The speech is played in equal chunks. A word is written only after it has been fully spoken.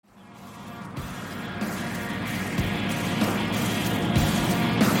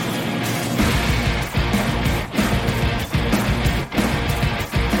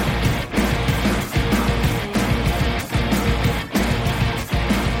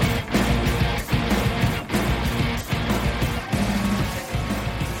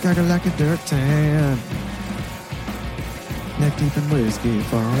Gaga like a dirt tan. Neck deep in whiskey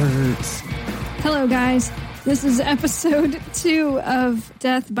farts. Hello, guys. This is episode 2 of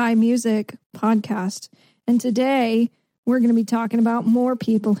Death by Music podcast. And today we're going to be talking about more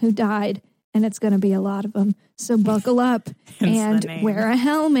people who died, and it's going to be a lot of them. So buckle up and wear a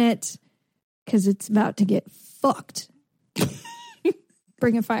helmet because it's about to get fucked.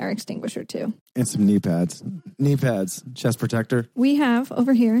 Bring a fire extinguisher, too. And some knee pads. Knee pads. Chest protector. We have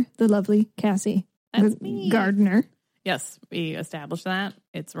over here the lovely Cassie. That's me. Gardener. Yes, we established that.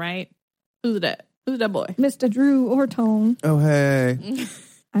 It's right. Who's that? Who's that boy? Mr. Drew Ortone. Oh, hey.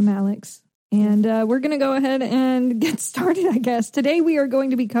 I'm Alex. And we're going to go ahead and get started, I guess. Today we are going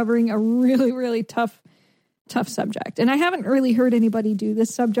to be covering a really, really tough subject. And I haven't really heard anybody do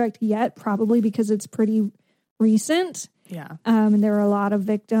this subject yet, probably because it's pretty recent. Yeah. And there are a lot of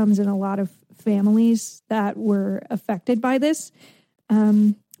victims and a lot of families that were affected by this.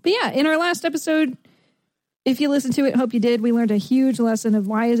 But yeah, in our last episode, if you listened to it, hope you did, we learned a huge lesson of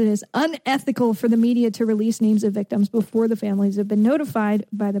why it is unethical for the media to release names of victims before the families have been notified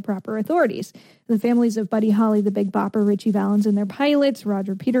by the proper authorities. The families of Buddy Holly, the Big Bopper, Richie Valens, and their pilots,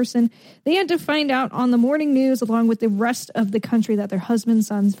 Roger Peterson, they had to find out on the morning news, along with the rest of the country, that their husbands,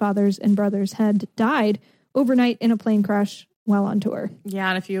 sons, fathers, and brothers had died overnight in a plane crash while on tour. Yeah,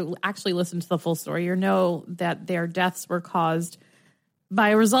 and if you actually listen to the full story, you know that their deaths were caused by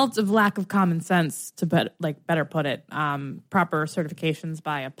a result of lack of common sense, to better put it. Proper certifications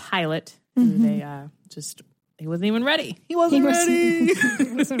by a pilot who he wasn't even ready. He wasn't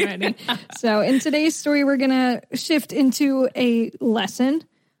ready. So in today's story, we're going to shift into a lesson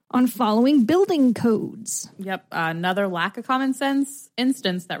on following building codes. Yep, another lack of common sense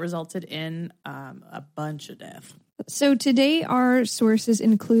instance that resulted in a bunch of death. So today our sources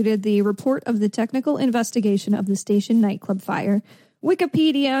included the report of the technical investigation of the station nightclub fire,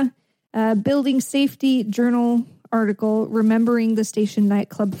 Wikipedia, Building Safety Journal article, Remembering the Station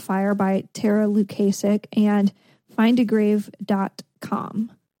Nightclub Fire by Tara Lukasik, and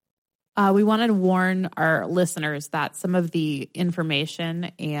findagrave.com. We wanted to warn our listeners that some of the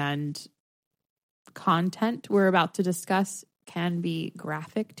information and content we're about to discuss can be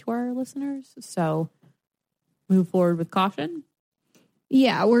graphic to our listeners. So move forward with caution.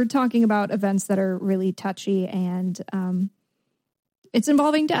 Yeah, we're talking about events that are really touchy, and it's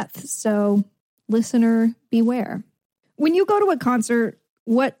involving death. So listener, beware. When you go to a concert,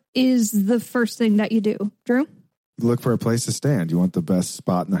 what is the first thing that you do, Drew? Look for a place to stand. You want the best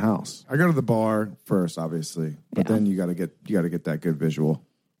spot in the house. I go to the bar first, obviously, but then you got to get that good visual.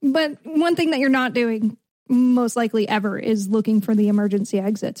 But one thing that you're not doing most likely ever is looking for the emergency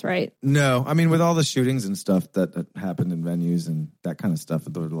exits, right? No, I mean, with all the shootings and stuff that happened in venues and that kind of stuff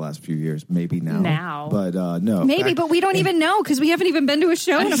over the last few years, maybe now. But no. Maybe, but we don't even know because we haven't even been to a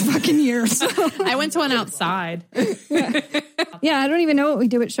show in a fucking year. So. I went to one outside. Yeah, I don't even know what we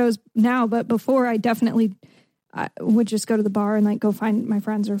do at shows now, but before I definitely would just go to the bar and go find my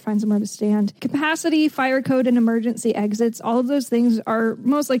friends or find somewhere to stand. Capacity, fire code, and emergency exits, all of those things are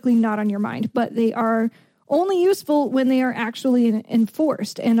most likely not on your mind, but they are only useful when they are actually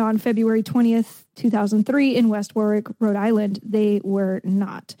enforced. And on February 20th, 2003 in West Warwick, Rhode Island, they were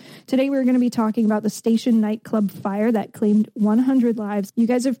not. Today, we're going to be talking about the station nightclub fire that claimed 100 lives. You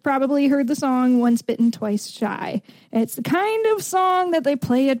guys have probably heard the song Once Bitten, Twice Shy. It's the kind of song that they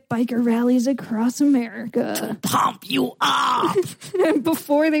play at biker rallies across America. To pump you up!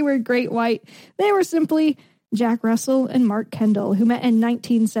 Before they were Great White, they were simply Jack Russell and Mark Kendall, who met in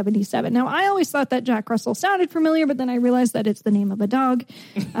 1977. Now, I always thought that Jack Russell sounded familiar, but then I realized that it's the name of a dog.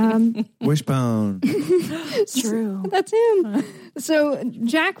 Wishbone. True. That's him. So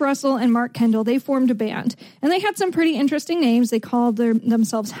Jack Russell and Mark Kendall, they formed a band, and they had some pretty interesting names. They called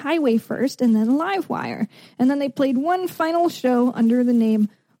themselves Highway First and then Livewire. And then they played one final show under the name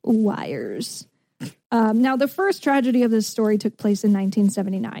Wires. Now, the first tragedy of this story took place in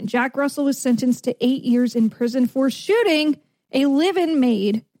 1979. Jack Russell was sentenced to 8 years in prison for shooting a live-in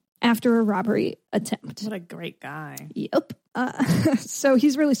maid after a robbery attempt. What a great guy. Yep. So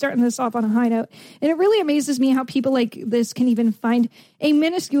he's really starting this off on a high note. And it really amazes me how people like this can even find a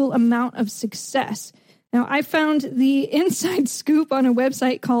minuscule amount of success. Now, I found the inside scoop on a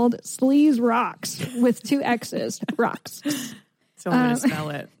website called Sleaze Rocks with 2 X's. Rocks. So I'm going to spell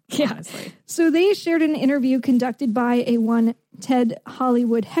it. Yeah. Honestly. So they shared an interview conducted by a one Ted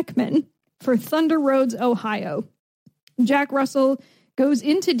Hollywood Heckman for Thunder Roads, Ohio. Jack Russell goes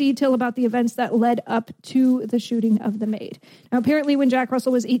into detail about the events that led up to the shooting of the maid. Now, apparently when Jack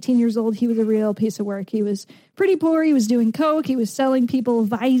Russell was 18 years old, he was a real piece of work. He was pretty poor. He was doing coke. He was selling people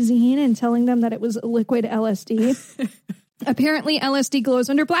Visine and telling them that it was liquid LSD. Apparently, LSD glows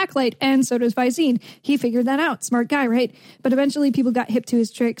under blacklight, and so does Visine. He figured that out. Smart guy, right? But eventually, people got hip to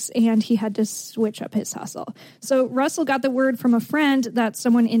his tricks, and he had to switch up his hustle. So Russell got the word from a friend that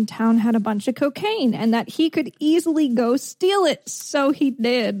someone in town had a bunch of cocaine, and that he could easily go steal it. So he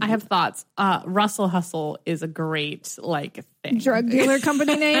did. I have thoughts. Russell Hustle is a great, thing. Drug dealer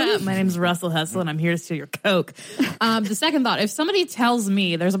company name? My name's Russell Hustle, and I'm here to steal your coke. The second thought, if somebody tells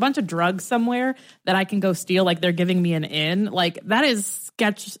me there's a bunch of drugs somewhere that I can go steal, like they're giving me an in, that is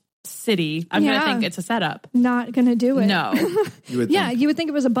sketch city. I'm going to think it's a setup. Not going to do it. No. You would think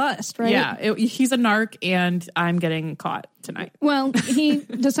it was a bust, right? Yeah, he's a narc, and I'm getting caught tonight. Well, he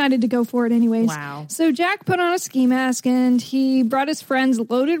decided to go for it anyways. Wow. So Jack put on a ski mask, and he brought his friend's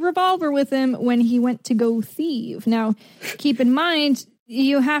loaded revolver with him when he went to go thieve. Now, keep in mind,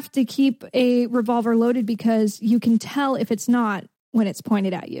 you have to keep a revolver loaded because you can tell if it's not when it's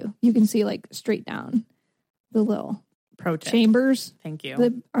pointed at you. You can see straight down the little chambers. Thank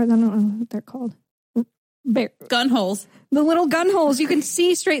you. I don't know what they're called. Gun holes. The little gun holes. You can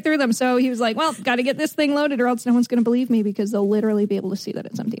see straight through them. So he was like, well, got to get this thing loaded or else no one's going to believe me because they'll literally be able to see that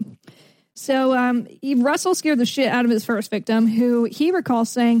it's empty. So Russell scared the shit out of his first victim, who he recalls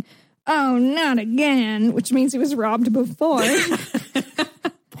saying, "Oh, not again," which means he was robbed before.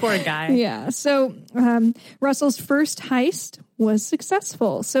 Poor guy. Yeah. So Russell's first heist was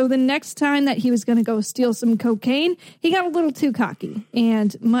successful. So the next time that he was going to go steal some cocaine, he got a little too cocky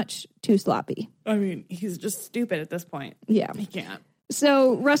and much too sloppy. I mean, he's just stupid at this point. Yeah. He can't.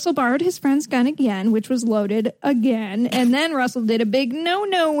 So Russell borrowed his friend's gun again, which was loaded again. And then Russell did a big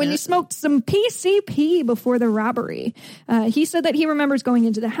no-no when he smoked some PCP before the robbery. He said that he remembers going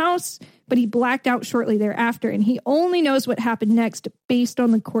into the house, but he blacked out shortly thereafter. And he only knows what happened next based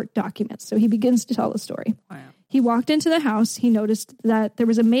on the court documents. So he begins to tell the story. Wow. He walked into the house. He noticed that there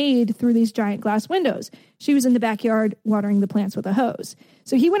was a maid through these giant glass windows. She was in the backyard watering the plants with a hose.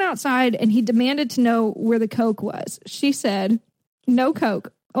 So he went outside and he demanded to know where the Coke was. She said, "No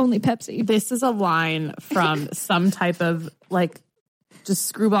Coke, only Pepsi." This is a line from some type of just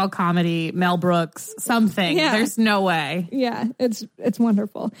screwball comedy, Mel Brooks, something. Yeah. There's no way. Yeah, it's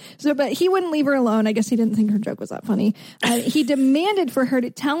wonderful. So, but he wouldn't leave her alone. I guess he didn't think her joke was that funny. He demanded for her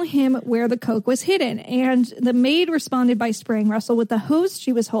to tell him where the Coke was hidden. And the maid responded by spraying Russell with the hose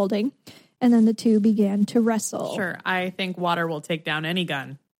she was holding. And then the two began to wrestle. Sure. I think water will take down any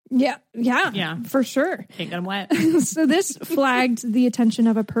gun. Yeah, for sure. Can't get them wet. So this flagged the attention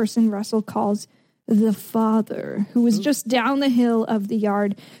of a person Russell calls the father, who was just down the hill of the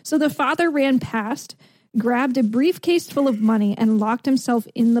yard. So the father ran past, grabbed a briefcase full of money, and locked himself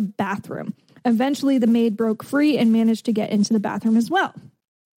in the bathroom. Eventually, the maid broke free and managed to get into the bathroom as well.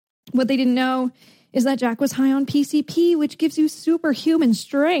 What they didn't know is that Jack was high on PCP, which gives you superhuman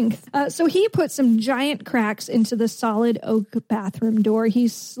strength. So he put some giant cracks into the solid oak bathroom door. He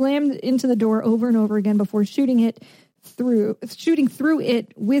slammed into the door over and over again before shooting through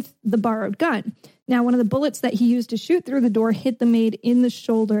it with the borrowed gun. Now, one of the bullets that he used to shoot through the door hit the maid in the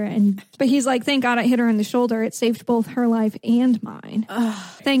shoulder. But he's like, thank God I hit her in the shoulder. It saved both her life and mine.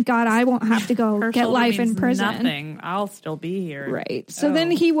 Thank God I won't have to go get life in prison. Nothing. I'll still be here. Right. So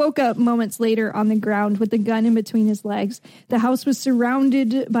then he woke up moments later on the ground with the gun in between his legs. The house was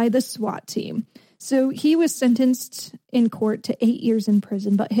surrounded by the SWAT team. So he was sentenced in court to 8 years in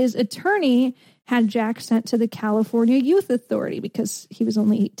prison. But his attorney had Jack sent to the California Youth Authority because he was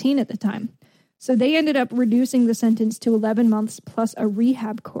only 18 at the time. So they ended up reducing the sentence to 11 months plus a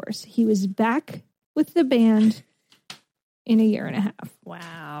rehab course. He was back with the band in a year and a half.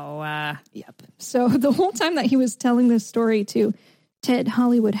 Wow. Yep. So the whole time that he was telling this story to Ted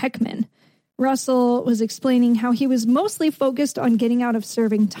Hollywood Heckman, Russell was explaining how he was mostly focused on getting out of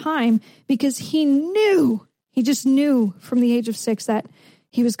serving time because he just knew from the age of 6 that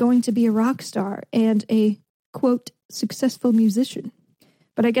he was going to be a rock star and a, quote, successful musician.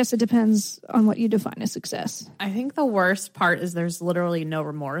 But I guess it depends on what you define as success. I think the worst part is there's literally no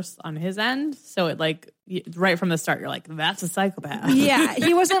remorse on his end. So it right from the start, you're like, that's a psychopath. Yeah.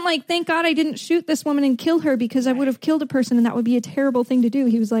 He wasn't like, thank God I didn't shoot this woman and kill her because I would have killed a person and that would be a terrible thing to do.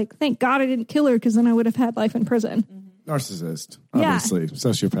 He was like, thank God I didn't kill her because then I would have had life in prison. Mm-hmm. Narcissist, obviously. Yeah.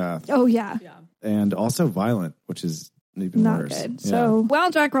 Sociopath. Oh, yeah. And also violent, which is even not worse. Good. Yeah. So while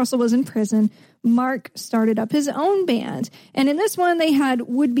Jack Russell was in prison, Mark started up his own band. And in this one, they had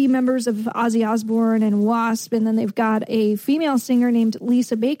would-be members of Ozzy Osbourne and Wasp, and then they've got a female singer named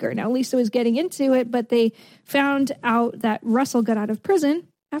Lisa Baker. Now, Lisa was getting into it, but they found out that Russell got out of prison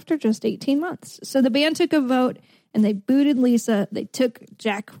after just 18 months. So the band took a vote, and they booted Lisa. They took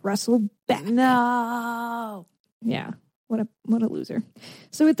Jack Russell back. No. Yeah, what a loser.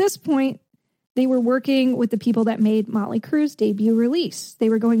 So at this point, They were working with the people that made Motley Crue's debut release. They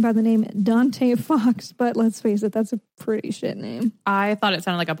were going by the name Dante Fox, but let's face it, that's a pretty shit name. I thought it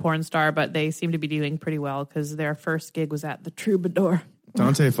sounded like a porn star, but they seem to be doing pretty well because their first gig was at the Troubadour.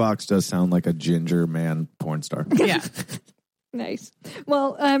 Dante Fox does sound like a ginger man porn star. Yeah. Nice.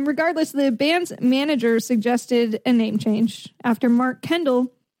 Well, regardless, the band's manager suggested a name change after Mark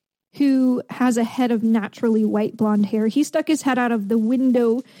Kendall, who has a head of naturally white blonde hair. He stuck his head out of the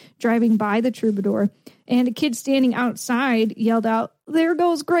window driving by the Troubadour, and a kid standing outside yelled out, "There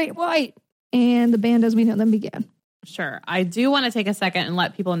goes Great White!" And the band, as we know them, began. Sure. I do want to take a second and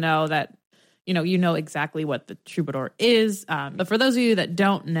let people know that, you know exactly what the Troubadour is. But for those of you that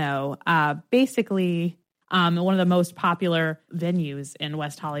don't know, basically... one of the most popular venues in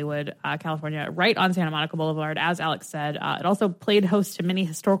West Hollywood, California, right on Santa Monica Boulevard. As Alex said, it also played host to many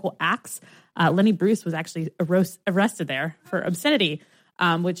historical acts. Lenny Bruce was actually arrested there for obscenity,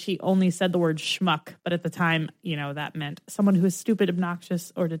 which he only said the word schmuck. But at the time, that meant someone who is stupid,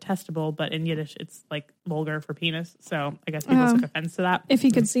 obnoxious, or detestable. But in Yiddish, it's like vulgar for penis. So I guess people took offense to that. If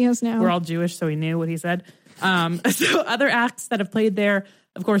he could see us now. We're all Jewish, so he knew what he said. So other acts that have played there,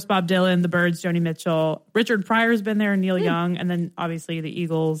 of course, Bob Dylan, the Byrds, Joni Mitchell, Richard Pryor's been there, Neil Young, and then obviously the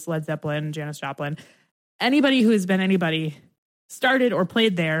Eagles, Led Zeppelin, Janis Joplin. Anybody who has been anybody started or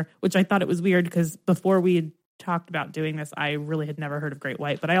played there, which I thought it was weird because before we had talked about doing this, I really had never heard of Great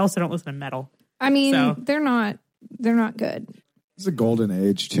White, but I also don't listen to metal. I mean, they're not good. It's a golden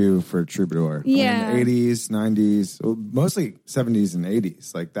age too for Troubadour. Yeah. I mean, the 80s, 90s, well, mostly 70s and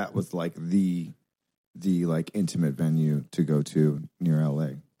 80s. Like that was like the like intimate venue to go to near LA.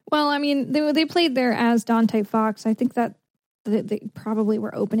 Well, I mean, they played there as Dante Fox. I think that they probably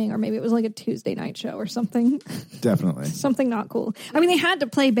were opening, or maybe it was like a Tuesday night show or something. Definitely. Something not cool. I mean, they had to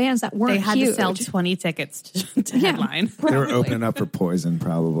play bands that weren't They had huge. to sell 20 tickets to headline. They were opening up for Poison,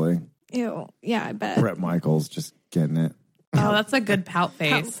 probably. Ew. Yeah, I bet. Bret Michaels just getting it. Oh, that's a good pout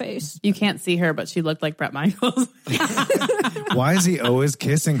face. Pout face. You can't see her, but she looked like Bret Michaels. Why is he always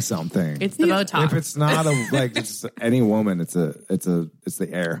kissing something? It's the Botox. If it's not just any woman, it's the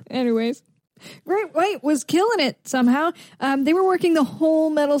air. Anyways. Great White was killing it somehow. They were working the whole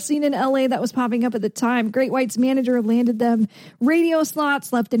metal scene in LA that was popping up at the time. Great White's manager landed them radio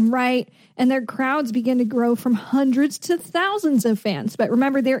slots left and right, and their crowds began to grow from hundreds to thousands of fans. But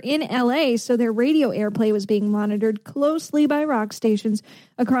remember, they're in LA, so their radio airplay was being monitored closely by rock stations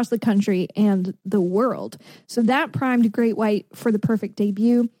across the country and the world. So that primed Great White for the perfect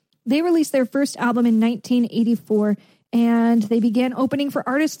debut. They released their first album in 1984, and they began opening for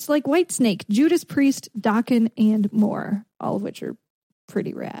artists like Whitesnake, Judas Priest, Dokken, and more, all of which are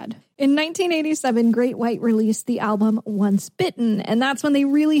pretty rad. In 1987, Great White released the album Once Bitten, and that's when they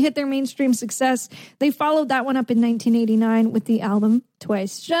really hit their mainstream success. They followed that one up in 1989 with the album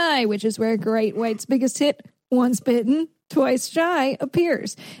Twice Shy, which is where Great White's biggest hit, Once Bitten, Twice Shy,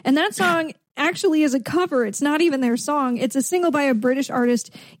 appears. And that song actually is a cover. It's not even their song. It's a single by a British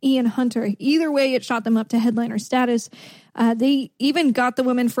artist, Ian Hunter. Either way, it shot them up to headliner status. They even got the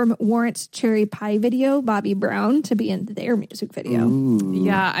woman from Warrant's Cherry Pie video, Bobby Brown, to be in their music video. Ooh.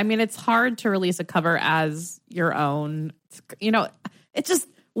 Yeah, I mean, it's hard to release a cover as your own. It's just...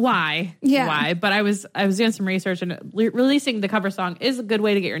 Why? Yeah. Why? But I was doing some research, and releasing the cover song is a good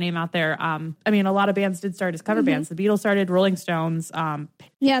way to get your name out there. I mean, a lot of bands did start as cover bands. The Beatles started, Rolling Stones.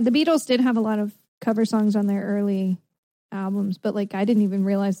 Yeah, the Beatles did have a lot of cover songs on their early albums, but I didn't even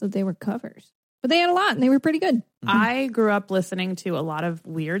realize that they were covers. But they had a lot, and they were pretty good. I grew up listening to a lot of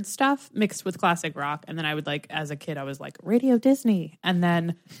weird stuff mixed with classic rock, and then I would as a kid, I was like, Radio Disney, and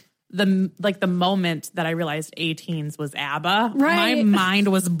then the moment that I realized A-Teens was ABBA, right. My mind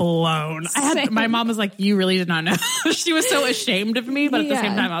was blown. My mom was like, "You really did not know." She was so ashamed of me, but at the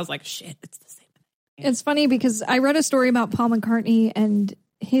same time, I was like, "Shit, it's the same thing." It's funny because I read a story about Paul McCartney and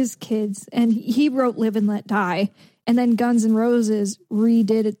his kids, and he wrote "Live and Let Die," and then Guns N' Roses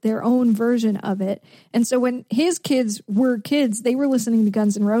redid their own version of it. And so when his kids were kids, they were listening to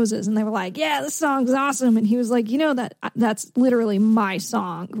Guns N' Roses, and they were like, "Yeah, this song's awesome." And he was like, that's literally my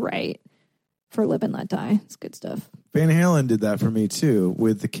song, right? For "Live and Let Die." It's good stuff. Van Halen did that for me too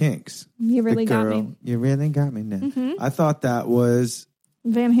with the Kinks. You really got me. You really got me now. Mm-hmm. I thought that was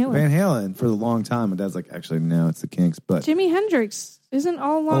Van Halen for a long time. My dad's like, actually, no, it's the Kinks. But Jimi Hendrix. Isn't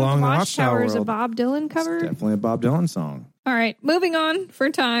All Along the Watchtowers a Bob Dylan cover? It's definitely a Bob Dylan song. All right, moving on for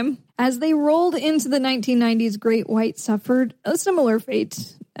time. As they rolled into the 1990s, Great White suffered a similar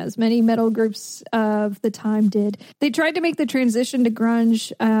fate as many metal groups of the time did. They tried to make the transition to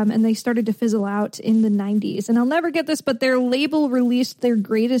grunge, and they started to fizzle out in the 90s. And I'll never get this, but their label released their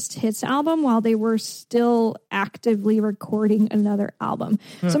greatest hits album while they were still actively recording another album.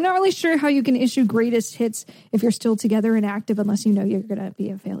 So I'm not really sure how you can issue greatest hits if you're still together and active, unless you know you're going to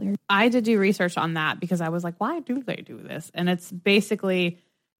be a failure. I did do research on that because I was like, why do they do this? And it's basically,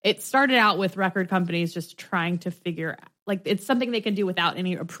 it started out with record companies just trying to figure out, like, it's something they can do without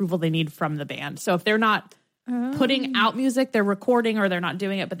any approval they need from the band. So if they're not putting out music, they're recording, or they're not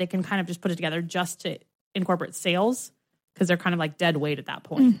doing it, but they can kind of just put it together just to incorporate sales, because they're kind of like dead weight at that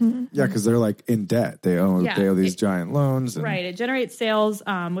point. Mm-hmm. Yeah, because they're like in debt. They owe these giant loans. And... Right. It generates sales,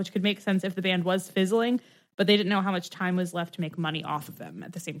 which could make sense if the band was fizzling, but they didn't know how much time was left to make money off of them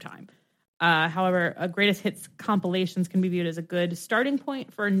at the same time. However, a greatest hits compilations can be viewed as a good starting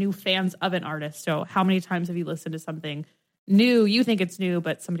point for new fans of an artist. So how many times have you listened to something new? You think it's new,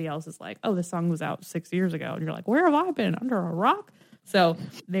 but somebody else is like, oh, this song was out 6 years ago. And you're like, where have I been? Under a rock? So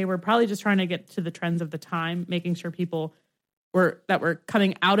they were probably just trying to get to the trends of the time, making sure people were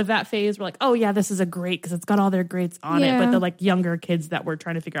coming out of that phase were like, oh yeah, this is a great, because it's got all their greats on it. But the like younger kids that were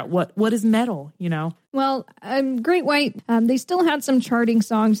trying to figure out what is metal, you know? Well, Great White, they still had some charting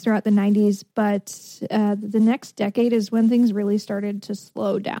songs throughout the 90s, but the next decade is when things really started to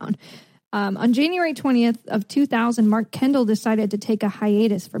slow down. On January 20th of 2000, Mark Kendall decided to take a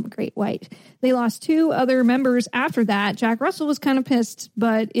hiatus from Great White. They lost 2 other members after that. Jack Russell was kind of pissed,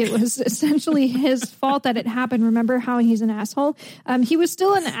 but it was essentially his fault that it happened. Remember how he's an asshole? He was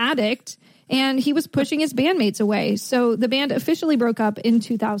still an addict, and he was pushing his bandmates away. So the band officially broke up in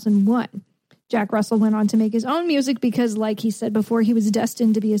 2001. Jack Russell went on to make his own music because, like he said before, he was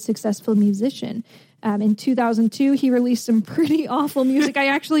destined to be a successful musician. In 2002, he released some pretty awful music. I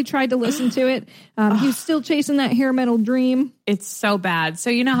actually tried to listen to it. He was still chasing that hair metal dream. It's so bad. So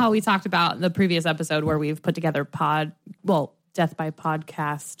you know how we talked about in the previous episode where we've put together Death by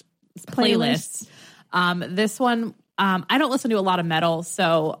Podcast playlists. This one, I don't listen to a lot of metal,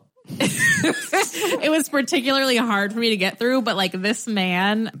 so... it was particularly hard for me to get through, but like this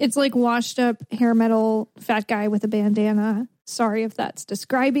man, it's like washed up hair metal fat guy with a bandana. Sorry if that's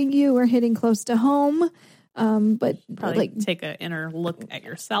describing you or hitting close to home, but probably like take an inner look at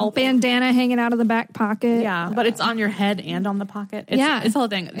yourself. Bandana hanging out of the back pocket. Yeah, but it's on your head and on the pocket. It's the whole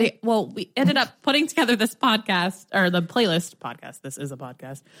thing. We ended up putting together this podcast, or the playlist podcast. This is a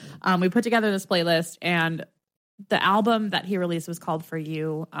podcast. We put together this playlist, and the album that he released was called For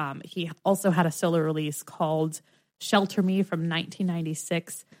You. He also had a solo release called Shelter Me from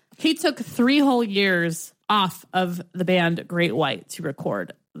 1996. He took 3 whole years off of the band Great White to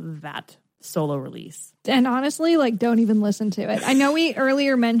record that solo release. And honestly, like, don't even listen to it. I know we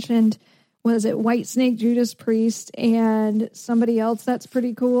earlier mentioned, was it Whitesnake, Judas Priest, and somebody else that's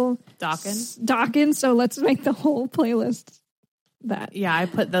pretty cool? Dokken. So let's make the whole playlist that. Yeah, I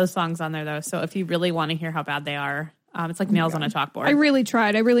put those songs on there though. So if you really want to hear how bad they are, it's like nails on a chalkboard. I really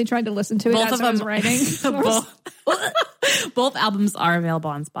tried to listen to it as I was writing. Both albums are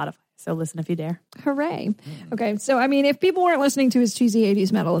available on Spotify. So listen if you dare. Hooray. Okay. So, I mean, if people weren't listening to his cheesy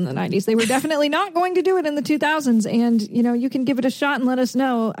 80s metal in the 90s, they were definitely not going to do it in the 2000s. And, you know, you can give it a shot and let us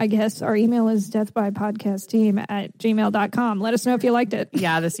know. I guess our email is deathbypodcastteam@gmail.com. Let us know if you liked it.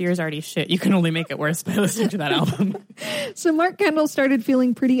 Yeah, this year's already shit. You can only make it worse by listening to that album. So Mark Kendall started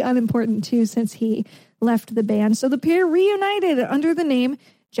feeling pretty unimportant, too, since he left the band. So the pair reunited under the name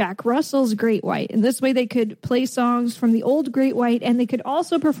Jack Russell's Great White. And this way they could play songs from the old Great White, and they could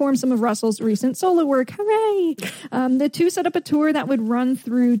also perform some of Russell's recent solo work. Hooray! The two set up a tour that would run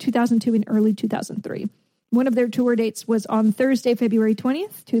through 2002 and early 2003. One of their tour dates was on Thursday, February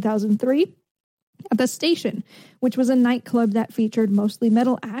 20th, 2003, at The Station, which was a nightclub that featured mostly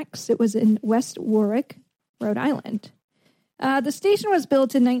metal acts. It was in West Warwick, Rhode Island. The station was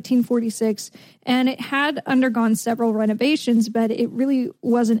built in 1946, and it had undergone several renovations, but it really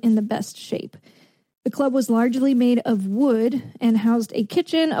wasn't in the best shape. The club was largely made of wood and housed a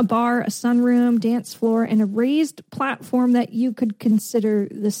kitchen, a bar, a sunroom, dance floor, and a raised platform that you could consider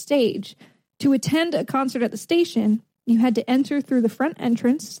the stage. To attend a concert at the station, you had to enter through the front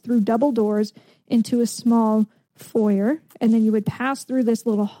entrance, through double doors, into a small foyer, and then you would pass through this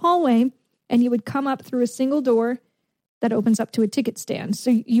little hallway, and you would come up through a single door that opens up to a ticket stand.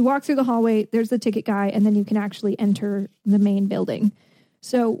 So you walk through the hallway, there's the ticket guy, and then you can actually enter the main building.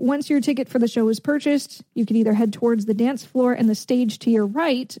 So once your ticket for the show was purchased, you could either head towards the dance floor and the stage to your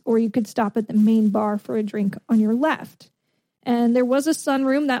right, or you could stop at the main bar for a drink on your left. And there was a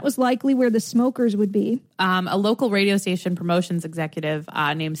sunroom. That was likely where the smokers would be. A local radio station promotions executive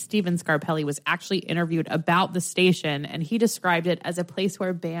named Steven Scarpelli was actually interviewed about the station, and he described it as a place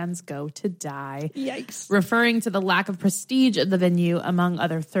where bands go to die. Yikes. Referring to the lack of prestige of the venue among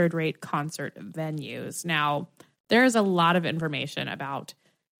other third-rate concert venues. Now, there's a lot of information about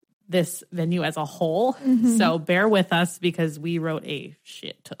this venue as a whole. So bear with us because we wrote a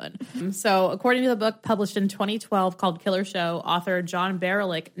shit ton. So according to the book published in 2012 called Killer Show, author John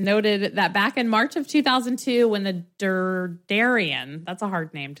Barelik noted that back in March of 2002, when the Derderian, that's a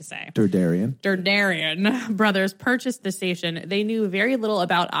hard name to say. Derderian brothers purchased the station, they knew very little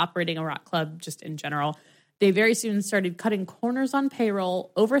about operating a rock club just in general. They very soon started cutting corners on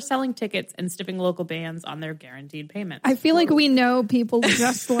payroll, overselling tickets, and stiffing local bands on their guaranteed payments. I feel like we know people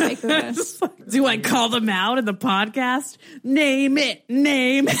just like this. Do I call them out in the podcast? Name it.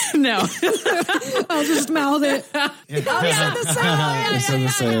 No. I'll just mouth it.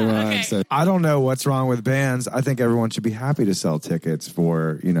 I don't know what's wrong with bands. I think everyone should be happy to sell tickets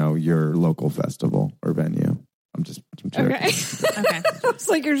for, your local festival or venue. I'm joking. Okay. It's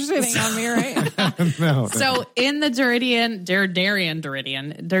like you're shitting on me, right? No. So in the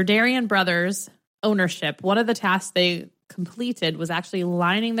Derderian brothers ownership, one of the tasks they completed was actually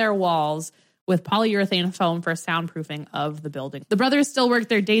lining their walls with polyurethane foam for soundproofing of the building. The brothers still worked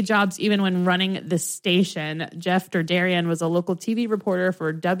their day jobs even when running the station. Jeff Derderian was a local TV reporter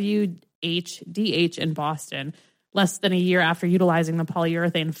for WHDH in Boston. Less than a year after utilizing the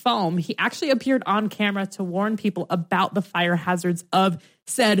polyurethane foam, he actually appeared on camera to warn people about the fire hazards of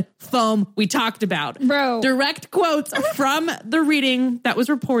said foam we talked about. Bro. Direct quotes from the reading that was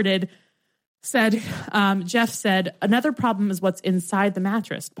reported said, Jeff said, another problem is what's inside the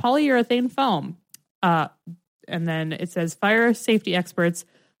mattress. Polyurethane foam. And then it says fire safety experts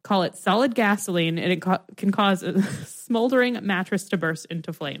call it solid gasoline, and it can cause a smoldering mattress to burst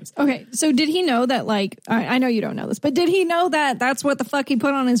into flames. Okay, so did he know that, I know you don't know this, but did he know that that's what the fuck he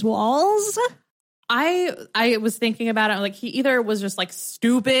put on his walls? I was thinking about it, he either was just,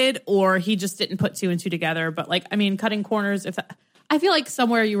 stupid, or he just didn't put two and two together, but, cutting corners, I feel like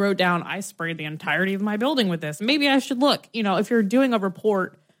somewhere you wrote down, I sprayed the entirety of my building with this. Maybe I should look, if you're doing a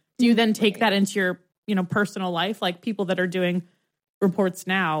report, do you then take that into your, personal life? Like people that are doing reports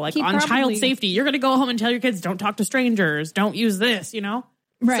now, on child safety, you're going to go home and tell your kids, don't talk to strangers, don't use this,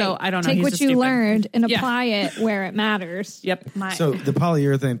 Right. So I don't know. Take what you learned and apply it where it matters. Yep. So the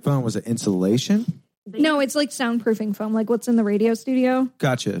polyurethane foam was an insulation? No, it's like soundproofing foam, like what's in the radio studio.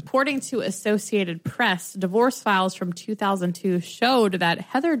 Gotcha. According to Associated Press, divorce files from 2002 showed that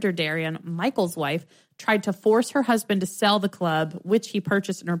Heather Derderian, Michael's wife, tried to force her husband to sell the club, which he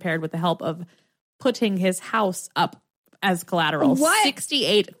purchased and repaired with the help of putting his house up as collateral. What?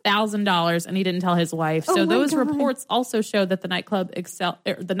 $68,000, and he didn't tell his wife. So those reports also showed that the nightclub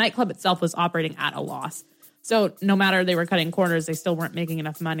itself was operating at a loss. So no matter they were cutting corners, they still weren't making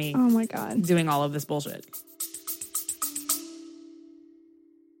enough money. Oh my God. Doing all of this bullshit.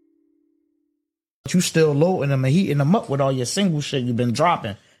 You still loading them and heating them up with all your single shit you've been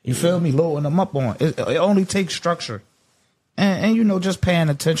dropping. You feel me? Loading them up on. It only takes structure. And just paying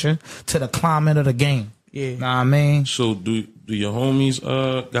attention to the climate of the game. Yeah. Know what I mean? So do your homies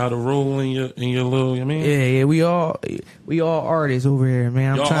got a role in your little, Yeah, we all artists over here,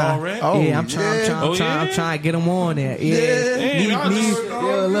 man. I'm trying to get them on there. Yeah.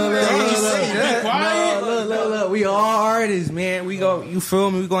 Look, we all artists, man. You feel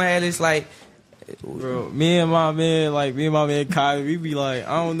me? We gonna have this bro, me and my man Kylie, we be I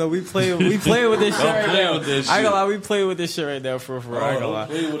don't know, we play with this shit right now. I ain't gonna lie, we play with this shit right now for I ain't gonna lie.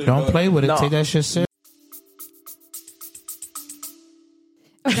 Don't play with it. No. Take that shit serious.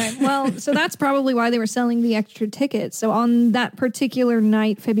 Okay, well, so that's probably why they were selling the extra tickets. So on that particular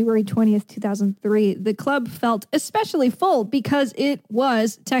night, February 20th, 2003, the club felt especially full because it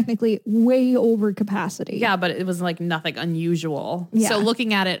was technically way over capacity. Yeah, but it was nothing unusual. Yeah. So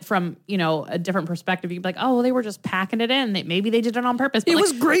looking at it from, a different perspective, you'd be like, oh, well, they were just packing it in. Maybe they did it on purpose. But it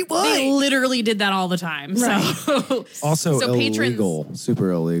was great wine. They literally did that all the time. Right. So also so illegal, super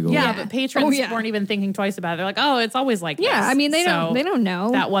illegal. Yeah, but patrons weren't even thinking twice about it. They're like, oh, it's always like this. Yeah, I mean, they don't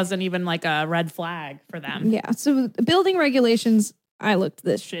know. That wasn't even a red flag for them. Yeah. So building regulations, I looked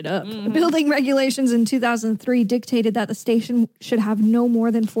this shit up. Mm-hmm. Building regulations in 2003 dictated that the station should have no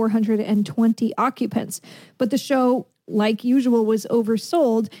more than 420 occupants. But the show, like usual, was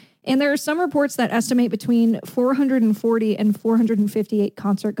oversold. And there are some reports that estimate between 440 and 458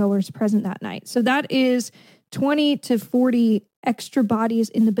 concert goers present that night. So that is 20 to 40 extra bodies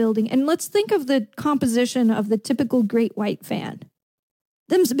in the building. And let's think of the composition of the typical Great White fan.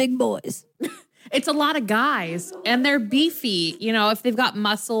 Them's big boys. It's a lot of guys, and they're beefy. You know, if they've got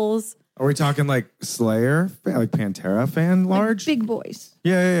muscles. Are we talking like Slayer, like Pantera fan large? Big boys.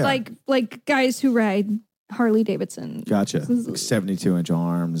 Yeah. Like guys who ride Harley Davidson. Gotcha. Like 72-inch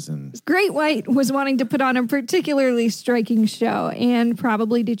arms and Great White was wanting to put on a particularly striking show and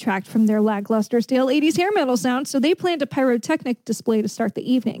probably detract from their lackluster stale 80s hair metal sound, so they planned a pyrotechnic display to start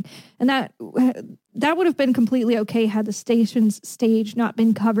the evening. And that would have been completely okay had the station's stage not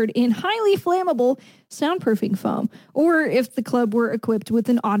been covered in highly flammable soundproofing foam, or if the club were equipped with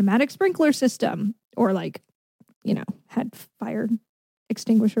an automatic sprinkler system, or had fire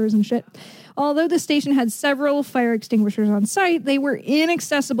extinguishers and shit. Although the station had several fire extinguishers on site, they were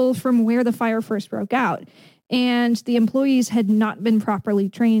inaccessible from where the fire first broke out, and the employees had not been properly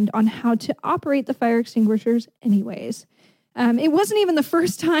trained on how to operate the fire extinguishers anyways. It wasn't even the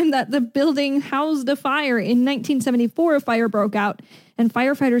first time that the building housed a fire. In 1974, a fire broke out, and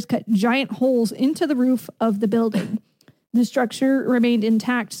firefighters cut giant holes into the roof of the building. The structure remained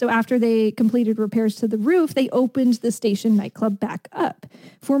intact, so after they completed repairs to the roof, they opened the station nightclub back up.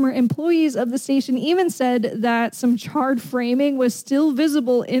 Former employees of the station even said that some charred framing was still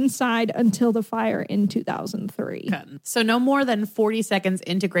visible inside until the fire in 2003. So no more than 40 seconds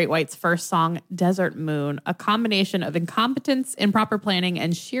into Great White's first song, Desert Moon, a combination of incompetence, improper planning,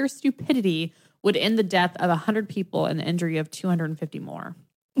 and sheer stupidity would end the death of 100 people and the injury of 250 more.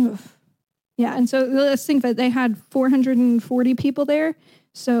 Oof. Yeah, and so let's think that they had 440 people there.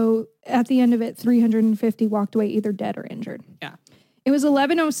 So at the end of it, 350 walked away either dead or injured. Yeah. It was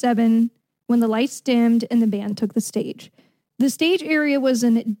 11:07 when the lights dimmed and the band took the stage. The stage area was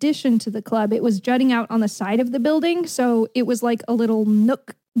an addition to the club. It was jutting out on the side of the building, so it was like a little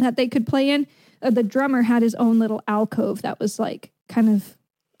nook that they could play in. The drummer had his own little alcove that was like kind of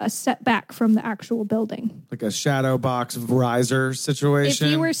a setback from the actual building. Like a shadow box riser situation.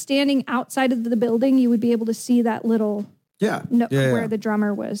 If you were standing outside of the building, you would be able to see that little nook where the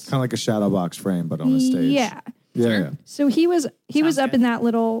drummer was. Kind of like a shadow box frame, but on the stage. Yeah. So he was up in that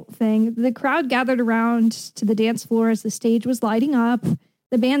little thing. The crowd gathered around to the dance floor as the stage was lighting up.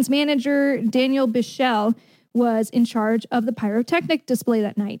 The band's manager, Daniel Bichelle, was in charge of the pyrotechnic display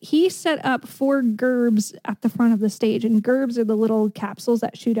that night. He set up 4 gerbs at the front of the stage, and gerbs are the little capsules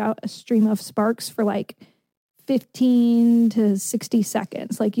that shoot out a stream of sparks for like 15 to 60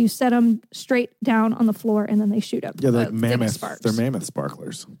 seconds. Like you set them straight down on the floor and then they shoot up. Yeah, they're like mammoth. They're mammoth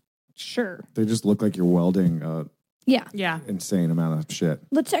sparklers. Sure. They just look like you're welding Yeah. insane amount of shit.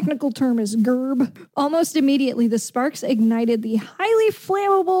 The technical term is gerb. Almost immediately, the sparks ignited the highly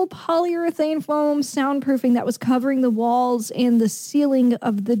flammable polyurethane foam soundproofing that was covering the walls and the ceiling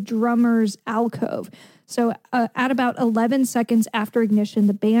of the drummer's alcove. So at about 11 seconds after ignition,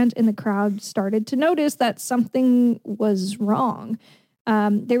 the band and the crowd started to notice that something was wrong.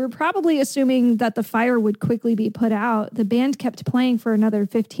 They were probably assuming that the fire would quickly be put out. The band kept playing for another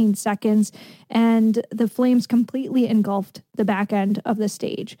 15 seconds, and the flames completely engulfed the back end of the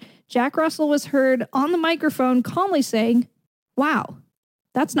stage. Jack Russell was heard on the microphone calmly saying, "Wow,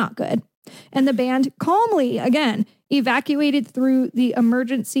 that's not good." And the band calmly, again, evacuated through the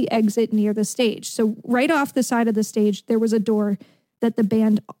emergency exit near the stage. So right off the side of the stage, there was a door that the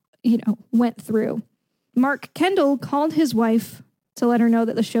band, went through. Mark Kendall called his wife to let her know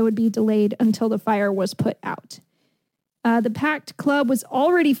that the show would be delayed until the fire was put out. The packed club was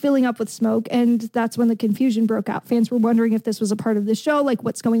already filling up with smoke, and that's when the confusion broke out. Fans were wondering if this was a part of the show, like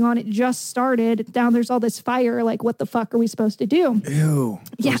what's going on? It just started. Now there's all this fire. Like, what the fuck are we supposed to do? Ew.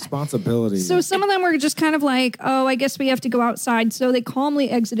 Yeah. Responsibility. So some of them were just kind of like, oh, I guess we have to go outside. So they calmly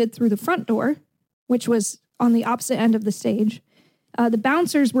exited through the front door, which was on the opposite end of the stage. The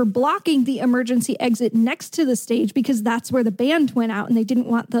bouncers were blocking the emergency exit next to the stage because that's where the band went out, and they didn't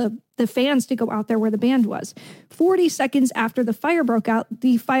want the fans to go out there where the band was. 40 seconds after the fire broke out,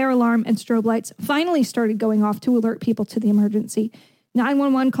 the fire alarm and strobe lights finally started going off to alert people to the emergency.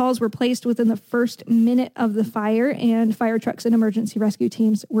 911 calls were placed within the first minute of the fire, and fire trucks and emergency rescue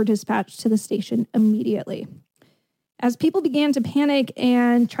teams were dispatched to the station immediately. As people began to panic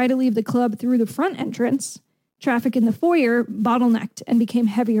and try to leave the club through the front entrance, traffic in the foyer bottlenecked and became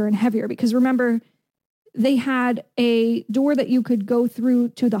heavier and heavier because remember, they had a door that you could go through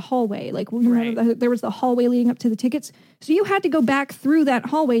to the hallway. Like, remember, there was the hallway leading up to the tickets. So you had to go back through that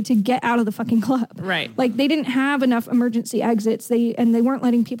hallway to get out of the fucking club. Right. Like, they didn't have enough emergency exits. They weren't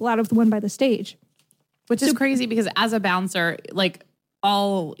letting people out of the one by the stage. Which is crazy because as a bouncer, like,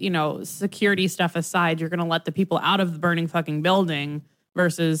 all, security stuff aside, you're going to let the people out of the burning fucking building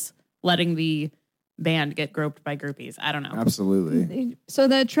versus letting the band get groped by groupies. I don't know. Absolutely. So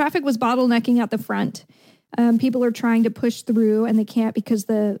the traffic was bottlenecking at the front. People are trying to push through and they can't because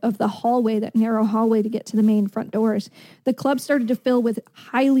of the hallway, that narrow hallway to get to the main front doors. The club started to fill with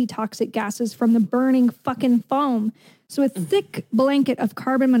highly toxic gases from the burning fucking foam. So a thick blanket of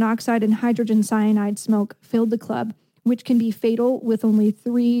carbon monoxide and hydrogen cyanide smoke filled the club, which can be fatal with only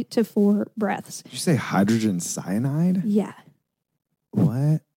 3 to 4 breaths. Did you say hydrogen cyanide? Yeah.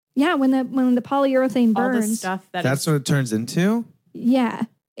 What? Yeah, when the polyurethane burns. All the stuff that's what it turns into? Yeah.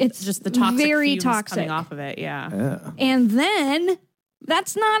 It's just the toxic very fumes toxic coming off of it. Yeah. Yeah. And then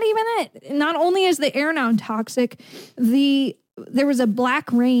that's not even it. Not only is the air now toxic, there was a black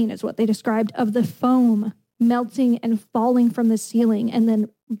rain, is what they described, of the foam melting and falling from the ceiling and then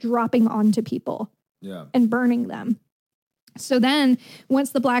dropping onto people and burning them. So then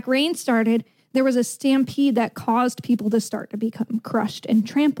once the black rain started, there was a stampede that caused people to start to become crushed and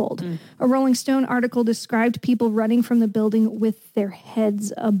trampled. A Rolling Stone article described people running from the building with their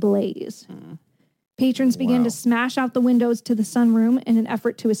heads ablaze. Patrons began to smash out the windows to the sunroom in an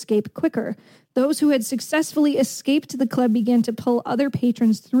effort to escape quicker. Those who had successfully escaped the club began to pull other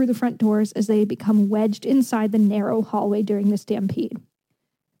patrons through the front doors as they had become wedged inside the narrow hallway during the stampede.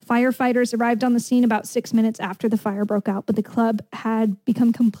 Firefighters arrived on the scene about 6 minutes after the fire broke out, but the club had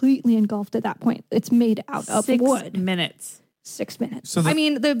become completely engulfed at that point. It's made out of 6 wood. minutes. 6 minutes. So I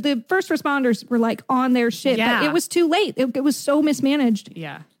mean, the first responders were like on their shit, but it was too late. It was so mismanaged.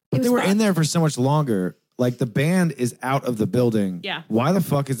 Yeah. But they were in there for so much longer. Like, the band is out of the building. Yeah. Why the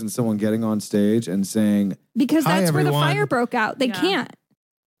fuck isn't someone getting on stage and saying, because "Hi, that's where the everyone." fire broke out. They can't.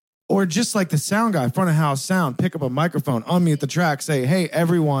 Or just like the sound guy, front of house sound, pick up a microphone, unmute the track, say, "Hey,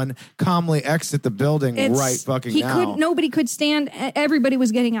 everyone, calmly exit the building right fucking now." Nobody could stand. Everybody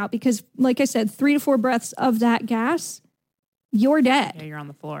was getting out because, like I said, 3 to 4 breaths of that gas, you're dead. Yeah, you're on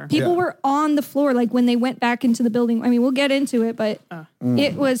the floor. People were on the floor, like when they went back into the building. I mean, we'll get into it, but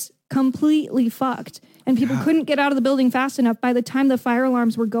it was completely fucked. And people couldn't get out of the building fast enough. By the time the fire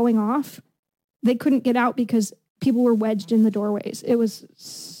alarms were going off, they couldn't get out because people were wedged in the doorways. It was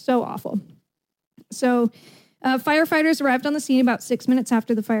so awful. So firefighters arrived on the scene about 6 minutes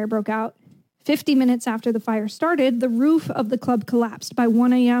after the fire broke out. 50 minutes after the fire started, the roof of the club collapsed. By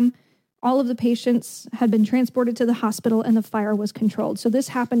 1 a.m., all of the patients had been transported to the hospital and the fire was controlled. So this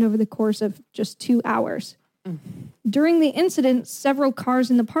happened over the course of just 2 hours. During the incident, several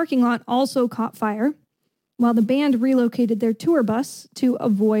cars in the parking lot also caught fire, while the band relocated their tour bus to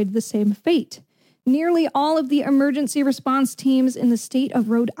avoid the same fate. Nearly all of the emergency response teams in the state of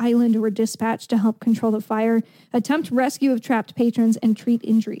Rhode Island were dispatched to help control the fire, attempt rescue of trapped patrons, and treat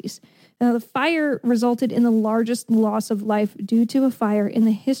injuries. Now, the fire resulted in the largest loss of life due to a fire in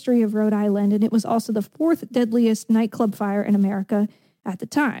the history of Rhode Island, and it was also the 4th deadliest nightclub fire in America at the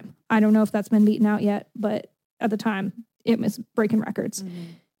time. I don't know if that's been beaten out yet, but at the time, it was breaking records.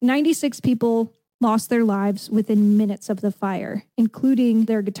 96 people lost their lives within minutes of the fire, including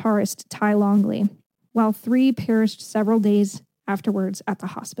their guitarist, Ty Longley, while 3 perished several days afterwards at the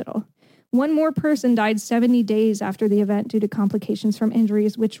hospital. 1 more person died 70 days after the event due to complications from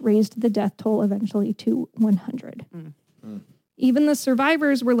injuries, which raised the death toll eventually to 100. Even the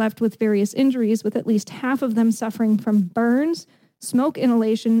survivors were left with various injuries, with at least half of them suffering from burns, smoke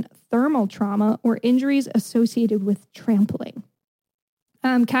inhalation, thermal trauma, or injuries associated with trampling.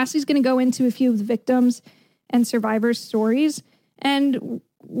 Cassie's going to go into a few of the victims and survivors' stories, and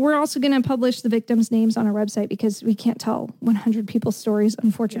we're also going to publish the victims' names on our website because we can't tell 100 people's stories,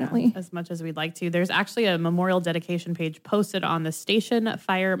 unfortunately. As much as we'd like to. There's actually a memorial dedication page posted on the Station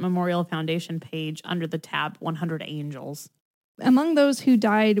Fire Memorial Foundation page under the tab 100 Angels. Among those who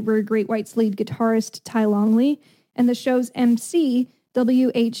died were Great White's lead guitarist, Ty Longley, and the show's MC,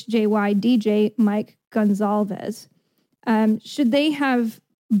 WHJY DJ Mike Gonzalez. Should they have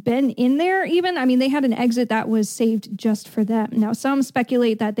been in there even? I mean, they had an exit that was saved just for them. Now, some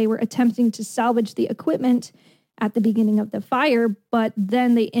speculate that they were attempting to salvage the equipment at the beginning of the fire, but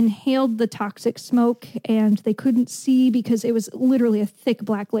then they inhaled the toxic smoke and they couldn't see because it was literally a thick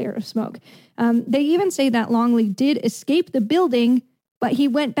black layer of smoke. They even say that Longley did escape the building, but he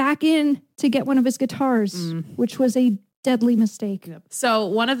went back in to get one of his guitars, which was a deadly mistake. So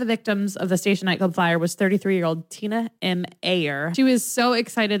one of the victims of the Station nightclub fire was 33-year-old Tina M. Ayer. She was so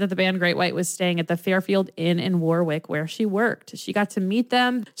excited that the band Great White was staying at the Fairfield Inn in Warwick, where she worked. She got to meet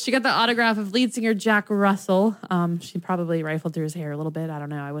them. She got the autograph of lead singer Jack Russell. She probably rifled through his hair a little bit. I don't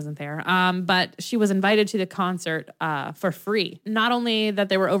know. I wasn't there. But she was invited to the concert for free. Not only that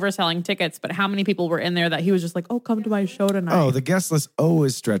they were overselling tickets, but how many people were in there that he was just like, "Oh, come to my show tonight." Oh, the guest list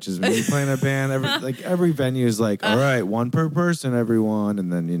always stretches when you play in a band. Every venue is like, all right, 1 per person, everyone.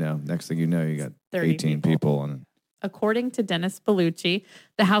 And then, next thing you know, you got 18 people. And According to Dennis Bellucci,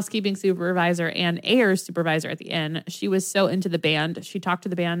 the housekeeping supervisor and Ayers supervisor at the inn, she was so into the band. She talked to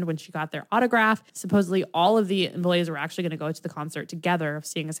the band when she got their autograph. Supposedly, all of the employees were actually going to go to the concert together,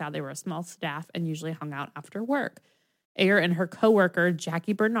 seeing as how they were a small staff and usually hung out after work. Ayer and her coworker,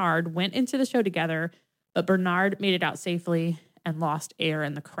 Jackie Bernard, went into the show together, but Bernard made it out safely and lost Ayer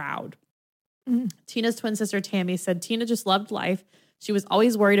in the crowd. Tina's twin sister, Tammy, said Tina just loved life. She was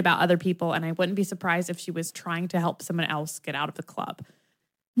always worried about other people, and I wouldn't be surprised if she was trying to help someone else get out of the club.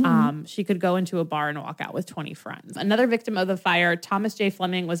 She could go into a bar and walk out with 20 friends. Another victim of the fire, Thomas J.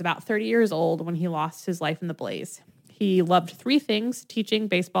 Fleming, was about 30 years old when he lost his life in the blaze. He loved three things: teaching,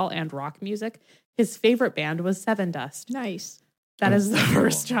 baseball, and rock music. His favorite band was Seven Dust. Nice. That is the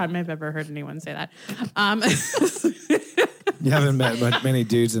first time I've ever heard anyone say that. You haven't met many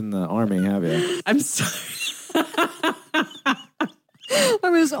dudes in the army, have you? I'm sorry. I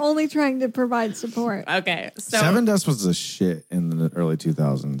was only trying to provide support. Okay. So Seven Dust was the shit in the early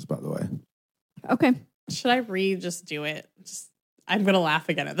 2000s, by the way. Okay. should I just do it? I'm going to laugh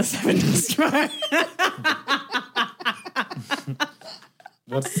again at the Seven Dust part.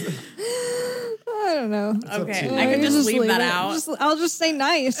 I don't know. Okay. I can just leave that out. I'll just say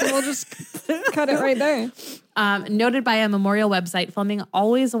nice and we'll just cut it right there. Noted by a memorial website, Fleming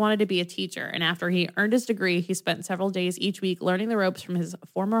always wanted to be a teacher. And after he earned his degree, he spent several days each week learning the ropes from his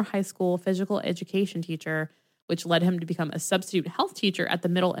former high school physical education teacher, which led him to become a substitute health teacher at the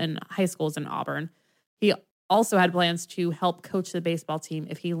middle and high schools in Auburn. He also had plans to help coach the baseball team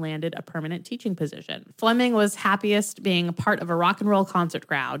if he landed a permanent teaching position. Fleming was happiest being a part of a rock and roll concert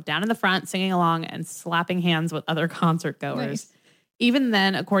crowd, down in the front, singing along and slapping hands with other concert goers. Nice. Even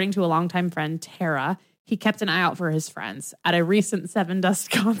then, according to a longtime friend, Tara, he kept an eye out for his friends. At a recent Seven Dust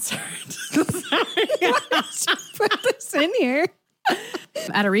concert. Put this in here.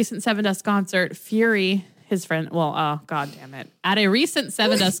 At a recent Seven Dust concert, Fury, his friend, God damn it. At a recent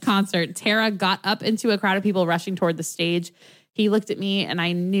Seven Dust concert, Tara got up into a crowd of people rushing toward the stage. He looked at me and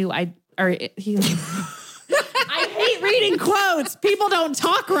I knew I hate reading quotes. People don't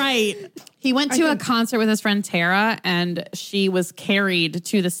talk right. He went to a concert with his friend Tara and she was carried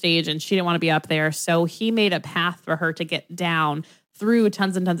to the stage and she didn't want to be up there. So he made a path for her to get down through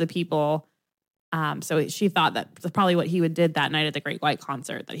tons and tons of people. So she thought that was probably what he did that night at the Great White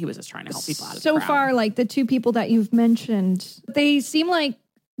concert, that he was just trying to help people out of the crowd. So far, like the two people that you've mentioned, they seem like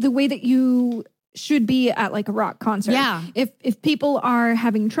the way that you should be at like a rock concert. Yeah. If people are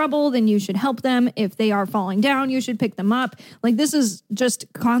having trouble, then you should help them. If they are falling down, you should pick them up. Like this is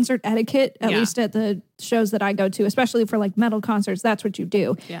just concert etiquette, at least at the shows that I go to, especially for like metal concerts. That's what you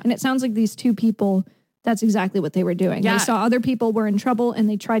do. Yeah. And it sounds like these two people, that's exactly what they were doing. Yeah. They saw other people were in trouble and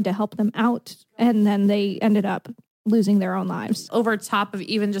they tried to help them out. And then they ended up losing their own lives. Over top of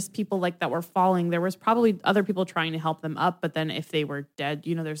even just people like that were falling, there was probably other people trying to help them up. But then if they were dead,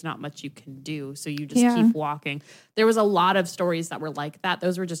 there's not much you can do. So you just keep walking. There was a lot of stories that were like that.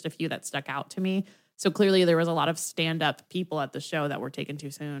 Those were just a few that stuck out to me. So clearly there was a lot of stand-up people at the show that were taken too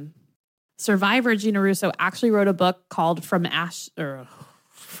soon. Survivor Gina Russo actually wrote a book called From Ashes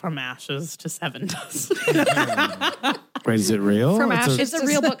to Seven Dust. Wait, is it real? From Ashes. It's a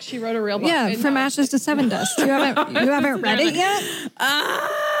real book. She wrote a real book. Yeah, From Ashes to Seven Dust. You haven't read it yet?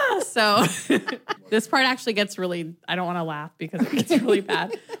 So this part actually gets really, I don't want to laugh because it gets really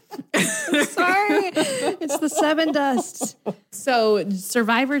bad. Sorry. It's the Seven Dusts. So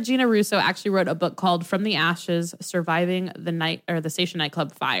Survivor Gina Russo actually wrote a book called From the Ashes, Surviving the Station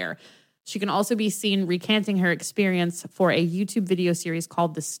Nightclub Fire. She can also be seen recanting her experience for a YouTube video series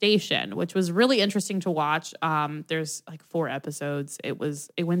called The Station, which was really interesting to watch. There's like 4 episodes. It went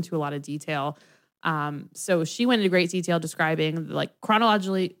into a lot of detail. So she went into great detail describing like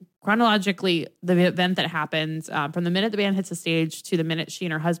chronologically the event that happened from the minute the band hits the stage to the minute she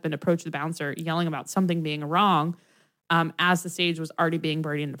and her husband approach the bouncer yelling about something being wrong as the stage was already being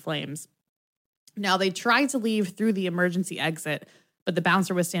burned into flames. Now they tried to leave through the emergency exit, but the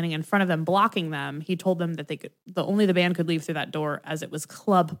bouncer was standing in front of them, blocking them. He told them that only the band could leave through that door as it was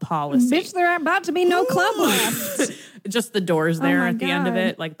club policy. Bitch, there are about to be no club left. Just the doors there at the end of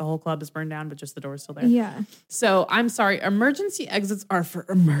it. Like the whole club is burned down, but just the door's still there. Yeah. So I'm sorry. Emergency exits are for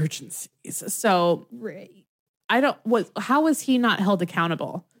emergencies. So how was he not held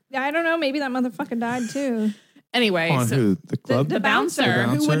accountable? Yeah, I don't know. Maybe that motherfucker died too. Anyway, who? The club? The bouncer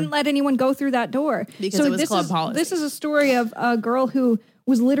who wouldn't let anyone go through that door. Because it was club policy. This is a story of a girl who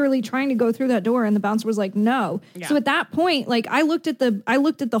was literally trying to go through that door and the bouncer was like, no. Yeah. So at that point, like I looked at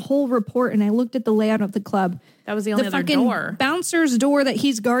the whole report and I looked at the layout of the club. That was the only other door. Bouncer's door that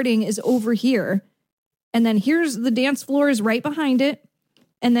he's guarding is over here. And then here's the dance floor is right behind it.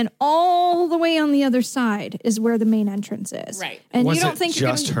 And then all the way on the other side is where the main entrance is. Right. And Was you don't it think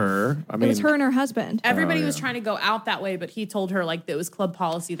just her? I mean, it was her and her husband. Everybody was trying to go out that way, but he told her like it was club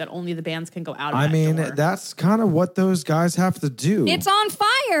policy that only the bands can go out. I mean, door. that's kind of what those guys have to do. It's on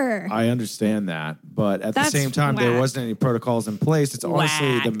fire. I understand that, but at That's the same time, there whack. wasn't any protocols in place. It's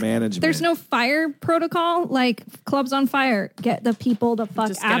honestly the management. There's no fire protocol. Like clubs on fire, get the people the fuck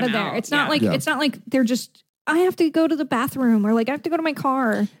Just get out of them there. out. It's not Yeah. like it's not like they're just. I have to go to the bathroom or like I have to go to my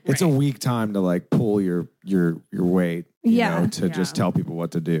car. It's a weak time to like pull your weight, you know, to just tell people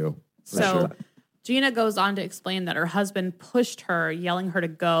what to do. So Gina goes on to explain that her husband pushed her, yelling her to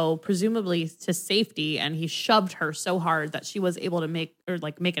go, presumably to safety, and he shoved her so hard that she was able to make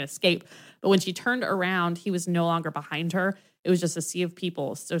an escape. But when she turned around, he was no longer behind her. It was just a sea of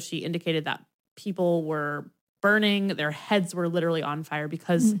people. So she indicated that people were burning, their heads were literally on fire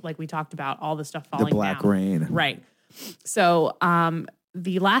because, like we talked about, all the stuff falling The black down. rain. Right. So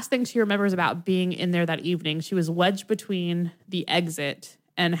the last thing she remembers about being in there that evening, she was wedged between the exit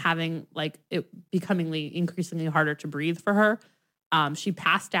and having like it becoming increasingly harder to breathe for her. She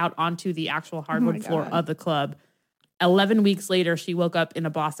passed out onto the actual hardwood floor of the club. 11 weeks later, she woke up in a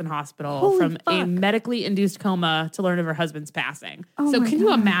Boston hospital from a medically induced coma to learn of her husband's passing. So can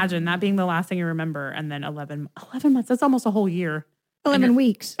you imagine that being the last thing you remember? And then 11 months, that's almost a whole year. 11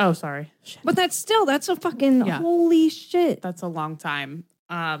 weeks. Oh, sorry. Shit. But that's a fucking holy shit. That's a long time.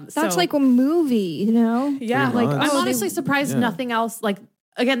 That's like a movie, you know? Yeah. Like, I'm honestly surprised nothing else. Like,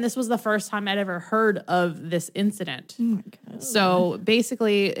 again, this was the first time I'd ever heard of this incident. Oh my God. So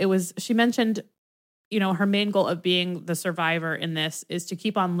basically, she mentioned, you know, her main goal of being the survivor in this is to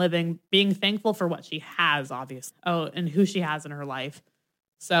keep on living, being thankful for what she has, obviously. Oh, and who she has in her life.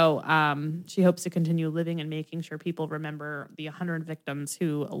 So she hopes to continue living and making sure people remember the 100 victims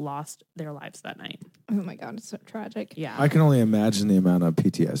who lost their lives that night. Oh my God, it's so tragic. Yeah. I can only imagine the amount of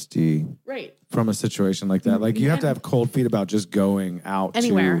PTSD from a situation like that. Like you have to have cold feet about just going out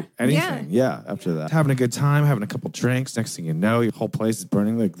Anywhere. to anything. Yeah, after that. Having a good time, having a couple drinks. Next thing you know, your whole place is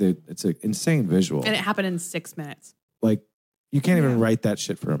burning. Like it's an insane visual. And it happened in 6 minutes. Like you can't even write that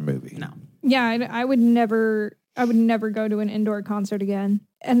shit for a movie. No. Yeah, I would never go to an indoor concert again.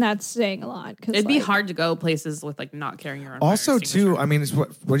 And that's saying a lot. It'd be hard to go places with like not carrying your own. Also, too, I mean, it's what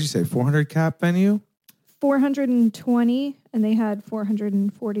did you say? 400 cap venue? 420, and they had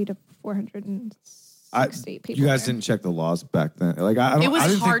 440 to 460 people. You guys there. didn't check the laws back then. Like It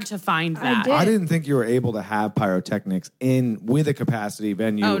was hard to find that. did. I didn't think you were able to have pyrotechnics with a capacity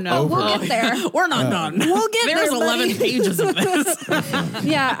venue. Oh no, We'll get there. We're not done. We'll get There's there, 11 buddy. pages of this.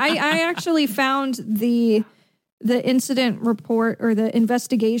 Yeah, I actually found the incident report or the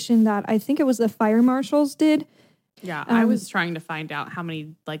investigation that I think it was the fire marshals did. Yeah, I was trying to find out how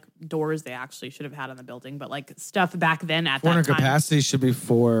many like doors they actually should have had on the building, but like stuff back then at that 400 time. capacity should be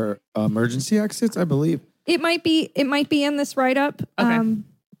for emergency exits, I believe. It might be in this write up. Okay.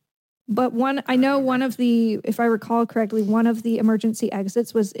 But I know one of the, if I recall correctly, one of the emergency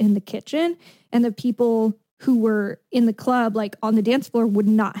exits was in the kitchen, and the people who were in the club, like on the dance floor, would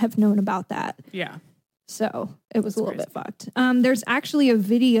not have known about that. Yeah. So it was a little crazy. bit fucked. There's actually a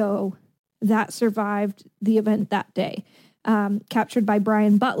video that survived the event that day, captured by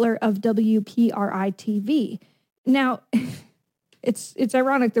Brian Butler of WPRI TV. Now, it's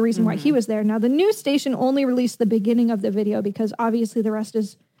ironic the reason why he was there. Now, the news station only released the beginning of the video because obviously the rest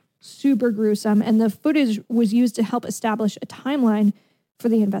is super gruesome, and the footage was used to help establish a timeline for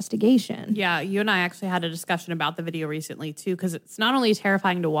the investigation. Yeah, you and I actually had a discussion about the video recently too, because it's not only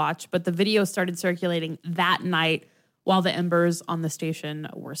terrifying to watch, but the video started circulating that night while the embers on the station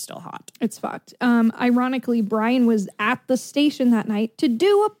were still hot. It's fucked. Ironically, Brian was at the station that night to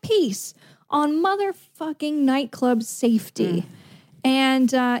do a piece on motherfucking nightclub safety.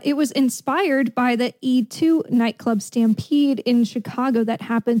 And it was inspired by the E2 nightclub stampede in Chicago that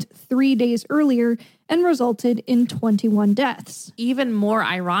happened 3 days earlier and resulted in 21 deaths. Even more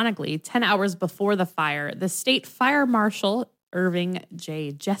ironically, 10 hours before the fire, the state fire marshal, Irving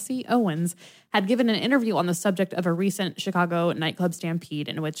J. Jesse Owens, had given an interview on the subject of a recent Chicago nightclub stampede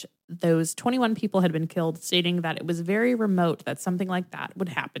in which those 21 people had been killed, stating that it was very remote that something like that would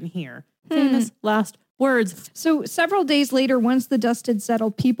happen here. Famous last words. So several days later, once the dust had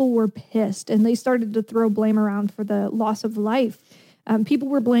settled, people were pissed and they started to throw blame around for the loss of life. People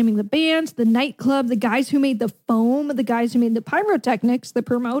were blaming the bands, the nightclub, the guys who made the foam, the guys who made the pyrotechnics, the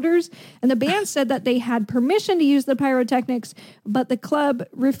promoters. And the band said that they had permission to use the pyrotechnics, but the club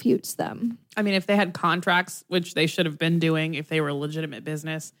refutes them. I mean, if they had contracts, which they should have been doing if they were a legitimate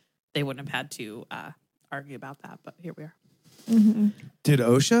business, they wouldn't have had to argue about that. But here we are. Did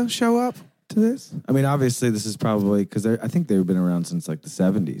OSHA show up? to this? I mean, obviously, this is probably because I think they've been around since like the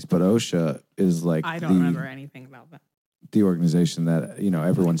 70s, but OSHA is like I don't remember anything about that. The organization that, you know,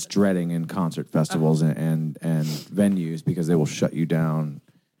 everyone's dreading in concert festivals and venues because they will shut you down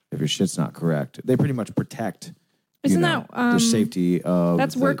if your shit's not correct. They pretty much protect the safety of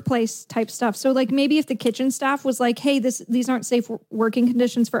that's workplace type stuff. So like maybe if the kitchen staff was like, hey, these aren't safe working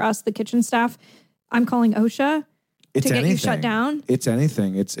conditions for us, the kitchen staff, I'm calling OSHA to get you shut down. It's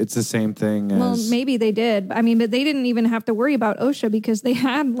anything. It's the same thing as... Well, maybe they did. I mean, but they didn't even have to worry about OSHA because they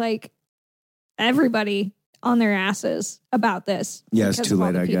had like everybody on their asses about this. Yeah, it's too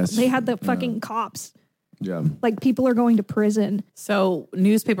late, I guess. They had the fucking cops. Yeah. Like people are going to prison. So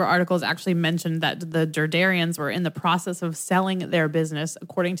newspaper articles actually mentioned that the Derderians were in the process of selling their business.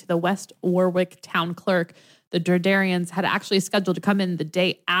 According to the West Warwick town clerk, the Derderians had actually scheduled to come in the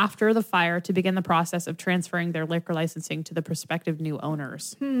day after the fire to begin the process of transferring their liquor licensing to the prospective new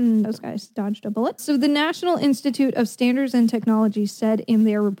owners. Those guys dodged a bullet. So the National Institute of Standards and Technology said in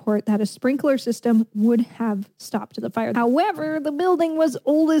their report that a sprinkler system would have stopped the fire. However, the building was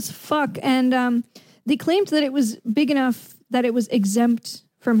old as fuck, and they claimed that it was big enough that it was exempt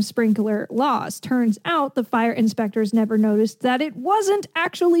from sprinkler laws. Turns out the fire inspectors never noticed that it wasn't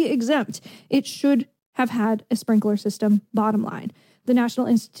actually exempt. It should have had a sprinkler system, bottom line. The National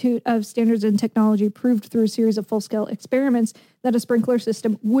Institute of Standards and Technology proved through a series of full-scale experiments that a sprinkler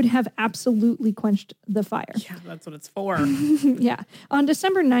system would have absolutely quenched the fire. Yeah, that's what it's for. Yeah. On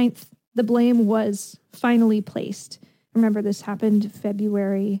December 9th, the blame was finally placed. Remember, this happened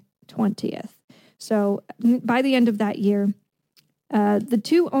February 20th. So by the end of that year, the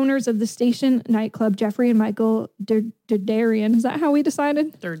two owners of the station nightclub, Jeffrey and Michael Derderian, is that how we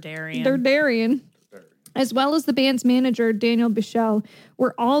decided? Derderian. As well as the band's manager, Daniel Bichelle,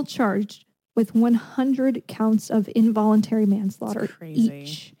 were all charged with 100 counts of involuntary manslaughter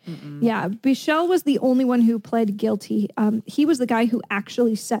each. Yeah, Bichelle was the only one who pled guilty. He was the guy who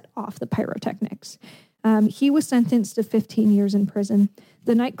actually set off the pyrotechnics. He was sentenced to 15 years in prison.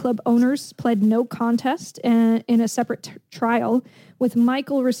 The nightclub owners pled no contest in a separate trial, with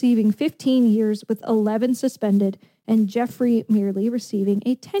Michael receiving 15 years with 11 suspended, and Jeffrey merely receiving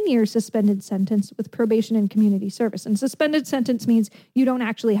a 10-year suspended sentence with probation and community service. And suspended sentence means you don't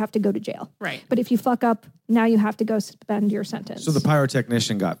actually have to go to jail. Right. But if you fuck up, now you have to go suspend your sentence. So the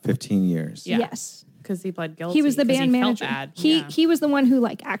pyrotechnician got 15 years. Yeah. Yes. Because he pled guilty. He was the band manager. He was the one who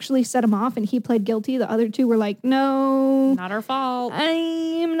like actually set him off, and he pled guilty. The other two were like, no, not our fault.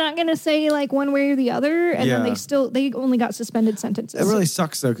 I'm not going to say like one way or the other. And then they only got suspended sentences. It really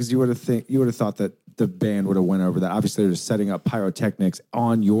sucks though, because you would have thought that the band would have went over that. Obviously, they're just setting up pyrotechnics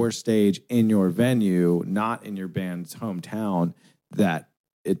on your stage in your venue, not in your band's hometown. That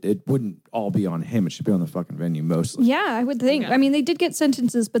it wouldn't all be on him. It should be on the fucking venue mostly. Yeah, I would think. Yeah. I mean, they did get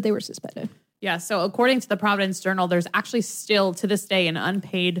sentences, but they were suspended. Yeah, so according to the Providence Journal, there's actually still, to this day, an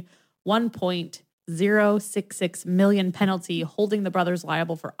unpaid $1.066 million penalty holding the brothers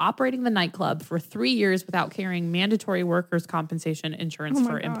liable for operating the nightclub for 3 years without carrying mandatory workers' compensation insurance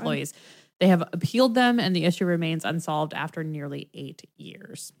for employees. They have appealed them, and the issue remains unsolved after nearly 8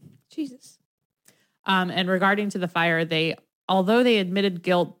 years. Jesus. And regarding to the fire, although they admitted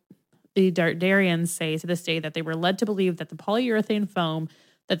guilt, the Derderians say to this day that they were led to believe that the polyurethane foam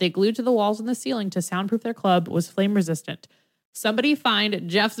that they glued to the walls and the ceiling to soundproof their club was flame resistant. Somebody find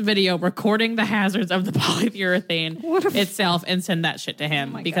Jeff's video recording the hazards of the polyurethane itself and send that shit to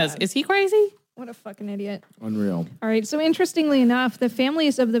him because is he crazy? What a fucking idiot. Unreal. All right. So interestingly enough, the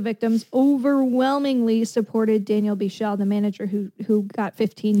families of the victims overwhelmingly supported Daniel Bichelle, the manager who got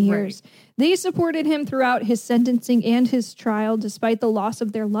 15 years. Right. They supported him throughout his sentencing and his trial, despite the loss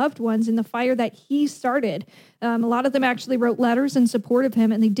of their loved ones in the fire that he started. A lot of them actually wrote letters in support of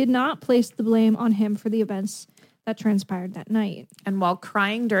him, and they did not place the blame on him for the events that transpired that night. And while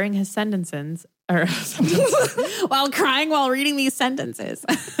crying during his while crying while reading these sentences.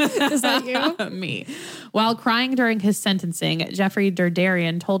 Is that you? Me. While crying during his sentencing, Jeffrey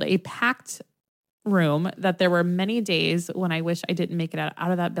Derderian told a packed room that there were many days when I wish I didn't make it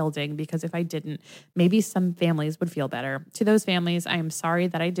out of that building, because if I didn't, maybe some families would feel better. To those families, I am sorry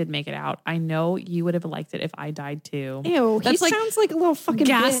that I did make it out. I know you would have liked it if I died too. Ew, he sounds like a little fucking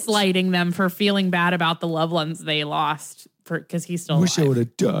gaslighting them for feeling bad about the loved ones they lost. Because he's still wish alive. I would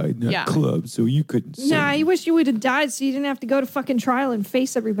have died in that club so you couldn't see. Nah, you wish you would have died so you didn't have to go to fucking trial and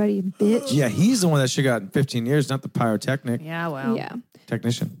face everybody, you bitch. Yeah, he's the one that should have gotten 15 years, not the pyrotechnic. Yeah, well. Yeah.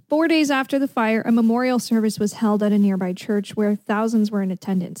 Technician. 4 days after the fire, a memorial service was held at a nearby church where thousands were in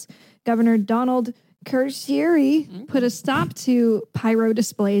attendance. Governor Donald Curtieri put a stop to pyro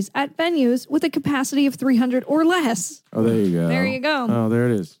displays at venues with a capacity of 300 or less. Oh, there you go. There you go. Oh, there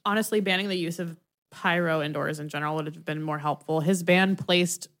it is. Honestly, banning the use of pyro indoors in general would have been more helpful. His ban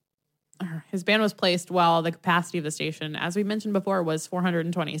was placed while the capacity of the station, as we mentioned before, was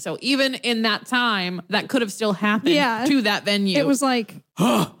 420. So even in that time, that could have still happened to that venue. It was like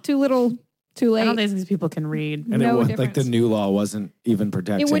too little, too late. I don't think these people can read. And No it was difference. like the new law wasn't even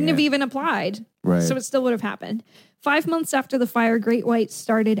protecting It wouldn't have even applied. Right. So it still would have happened. 5 months after the fire, Great White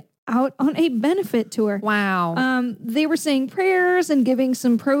started out on a benefit tour. Wow. They were saying prayers and giving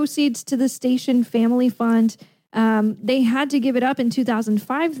some proceeds to the station family fund. They had to give it up in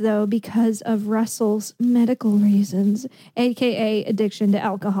 2005, though, because of Russell's medical reasons, aka addiction to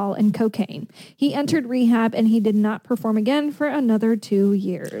alcohol and cocaine. He entered rehab and he did not perform again for another 2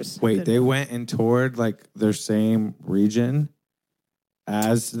 years. Wait, they went and toured like their same region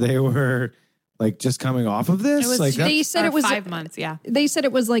as they were like just coming off of this? It was- Like They said it was 5 months, yeah. They said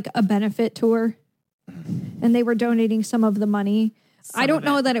it was like a benefit tour, and they were donating some of the money. I don't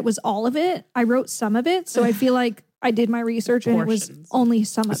know that it was all of it. I wrote some of it, so I feel like I did my research and it was Portions. only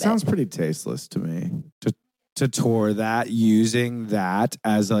some it of sounds it. pretty tasteless to me to tour that using that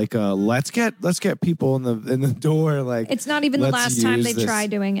as like a let's get people in the door. Like It's not even the let's last time use they this. tried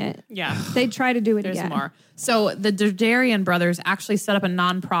doing it. Yeah. They try to do it There's again. more. So the Derderian brothers actually set up a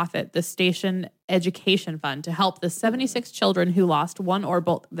nonprofit, the Station Education Fund, to help the 76 children who lost one or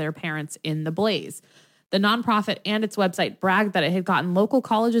both their parents in the blaze. The nonprofit and its website bragged that it had gotten local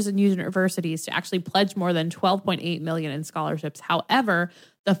colleges and universities to actually pledge more than $12.8 million in scholarships. However,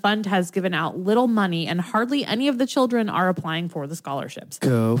 the fund has given out little money and hardly any of the children are applying for the scholarships.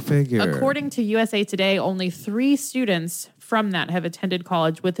 Go figure. According to USA Today, only 3 students from that have attended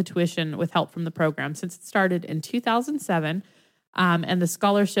college with the tuition with help from the program since it started in 2007. And the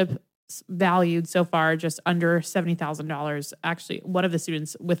scholarship valued so far just under $70,000. Actually, one of the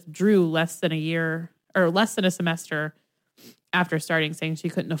students withdrew less than a semester after starting, saying she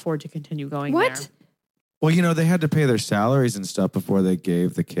couldn't afford to continue going What? there. Well, they had to pay their salaries and stuff before they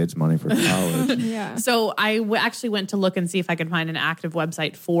gave the kids money for college. Yeah. So I actually went to look and see if I could find an active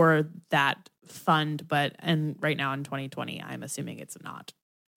website for that fund, and right now in 2020, I'm assuming it's not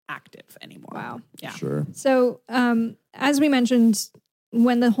active anymore. Wow. Yeah. Sure. So, as we mentioned,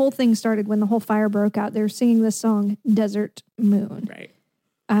 when the whole thing started, when the whole fire broke out, they were singing the song Desert Moon. Right.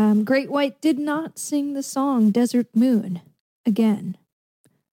 Great White did not sing the song Desert Moon again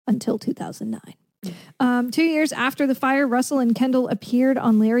until 2009. 2 years after the fire, Russell and Kendall appeared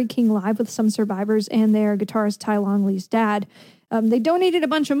on Larry King Live with some survivors and their guitarist Ty Longley's dad. They donated a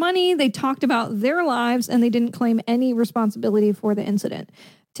bunch of money, they talked about their lives, and they didn't claim any responsibility for the incident.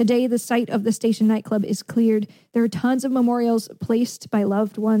 Today, the site of the station nightclub is cleared. There are tons of memorials placed by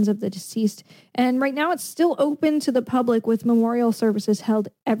loved ones of the deceased. And right now, it's still open to the public with memorial services held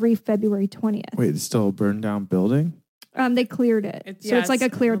every February 20th. Wait, it's still a burned down building? They cleared it. It's like a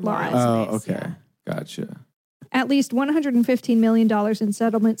cleared lot. memorial Oh, space, okay. yeah. Gotcha. At least $115 million in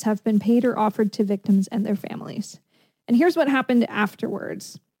settlements have been paid or offered to victims and their families. And here's what happened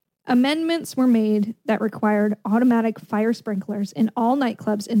afterwards. Amendments were made that required automatic fire sprinklers in all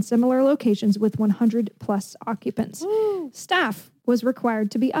nightclubs in similar locations with 100 plus occupants. Staff was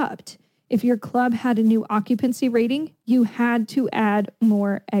required to be upped. If your club had a new occupancy rating, you had to add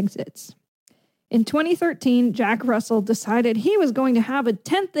more exits. In 2013, Jack Russell decided he was going to have a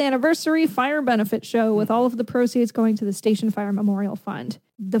 10th anniversary fire benefit show with all of the proceeds going to the Station Fire Memorial Fund.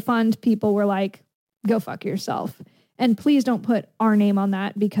 The fund people were like, go fuck yourself. And please don't put our name on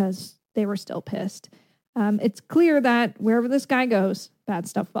that because they were still pissed. It's clear that wherever this guy goes, bad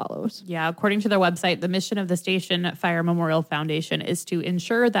stuff follows. Yeah, according to their website, the mission of the Station Fire Memorial Foundation is to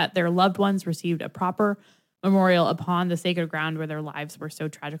ensure that their loved ones received a proper memorial upon the sacred ground where their lives were so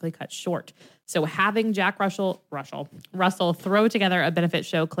tragically cut short. So having Jack Russell throw together a benefit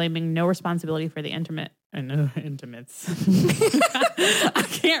show claiming no responsibility for the intimates. I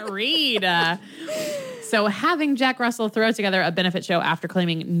can't read. So having Jack Russell throw together a benefit show after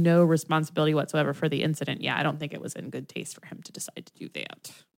claiming no responsibility whatsoever for the incident, I don't think it was in good taste for him to decide to do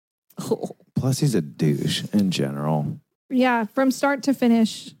that. Plus, he's a douche in general. Yeah, from start to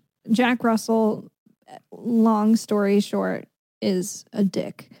finish, Jack Russell, long story short, is a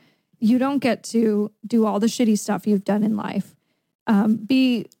dick. You don't get to do all the shitty stuff you've done in life.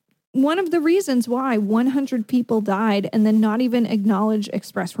 Be one of the reasons why 100 people died and then not even acknowledge,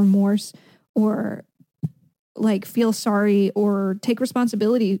 express remorse, or like feel sorry or take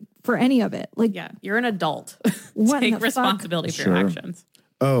responsibility for any of it. Like, Yeah, you're an adult. What in Take the responsibility for your Sure. actions.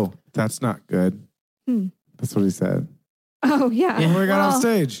 Oh, that's not good. That's what he said. Oh yeah. when we got Well, on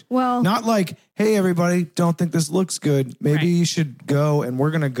stage. Well, Not like, hey, everybody, don't think this looks good. Maybe Right. you should go, and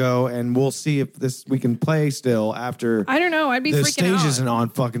we're gonna go, and we'll see if we can play still after I don't know. I'd be the freaking stage out. isn't on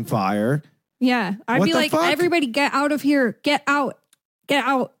fucking fire. Yeah, I'd What be the like, fuck? everybody get out of here. Get out. Get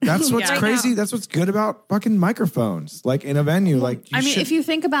out. That's what's Yeah. crazy. Right now. That's what's good about fucking microphones. Like in a venue, like you I mean, should, if you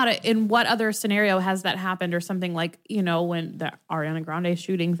think about it, in what other scenario has that happened, or something like, when the Ariana Grande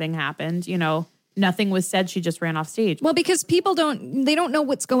shooting thing happened, nothing was said. She just ran off stage. Well, because people don't know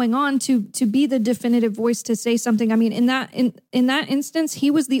what's going on to be the definitive voice to say something. I mean, in that instance, he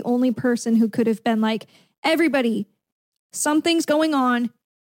was the only person who could have been like, everybody, something's going on.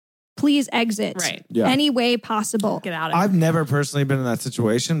 Please exit. Right. Yeah. Any way possible. Get out of I've here. never personally been in that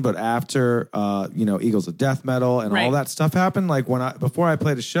situation, but after Eagles of Death Metal and all Right. that stuff happened, like before I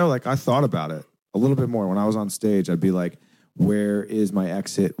played a show, like I thought about it a little bit more. When I was on stage, I'd be like, where is my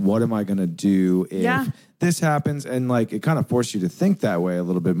exit? What am I gonna do if Yeah. this happens? And like it kind of forced you to think that way a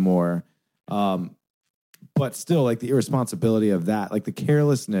little bit more. But still, like the irresponsibility of that, like the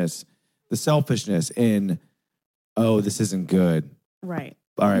carelessness, the selfishness in, oh, this isn't good. Right.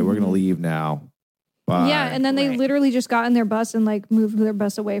 All right, we're gonna leave now. Bye. Yeah, and then they Right. literally just got in their bus and like moved their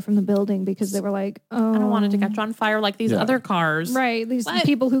bus away from the building because they were like, "Oh, I don't want it to catch on fire like these Yeah. other cars. right." These What?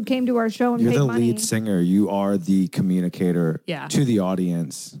 people who came to our show and You're paid the money. lead singer. You are the communicator Yeah. to the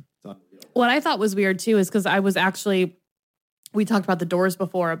audience. What I thought was weird too is because we talked about the doors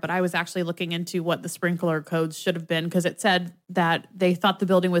before, but I was actually looking into what the sprinkler codes should have been, because it said that they thought the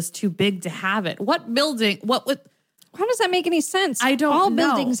building was too big to have it. What building? What would? How does that make any sense? I don't All know.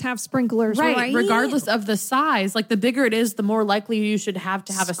 buildings have sprinklers, right? Regardless of the size, like the bigger it is, the more likely you should have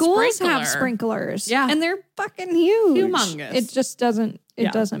to have a Schools sprinkler. have sprinklers, Yeah. and they're fucking huge, Humongous. It just doesn't. It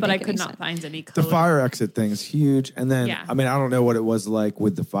Yeah, doesn't. But make I could any not sense. find any code. The fire exit thing's huge. And then, Yeah. I mean, I don't know what it was like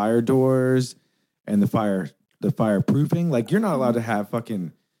with the fire doors and the fireproofing. Like, you're not allowed to have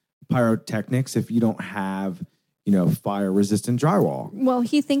fucking pyrotechnics if you don't have, fire resistant drywall. Well,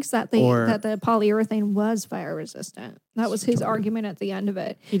 he thinks that Or- that the polyurethane was fire resistant. That was his argument at the end of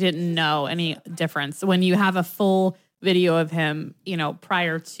it. He didn't know any difference. When you have a full video of him,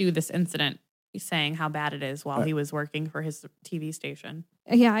 prior to this incident, saying how bad it is while he was working for his TV station.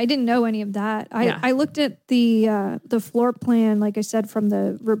 Yeah, I didn't know any of that. Yeah. I looked at the floor plan, like I said, from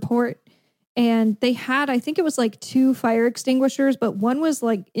the report, and they had, I think it was like 2 fire extinguishers, but one was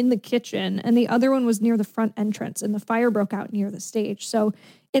like in the kitchen and the other one was near the front entrance, and the fire broke out near the stage. So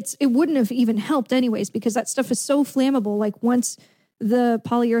it wouldn't have even helped anyways, because that stuff is so flammable. Like once the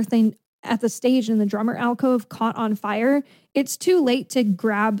polyurethane at the stage in the drummer alcove caught on fire, it's too late to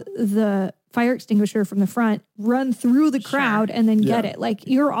grab the fire extinguisher from the front, run through the crowd, and then get Yeah. it. Like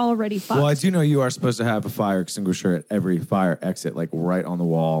you're already fucked. Well, I do know you are supposed to have a fire extinguisher at every fire exit, like right on the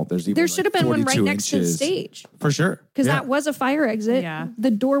wall. There's even There like should have been one right 42 next to the inches. stage, For sure. because Yeah. that was a fire exit. Yeah. The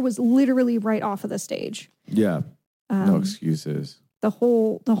door was literally right off of the stage. Yeah. No excuses. The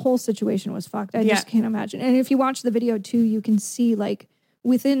whole situation was fucked. I Yeah. just can't imagine. And if you watch the video too, you can see like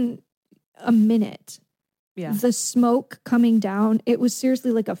within a minute, Yeah. the smoke coming down. It was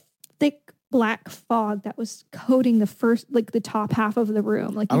seriously like a thick black fog that was coating the top half of the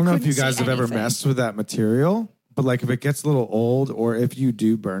room. Like I don't know if couldn't you see guys have ever anything. messed with that material, but like if it gets a little old or if you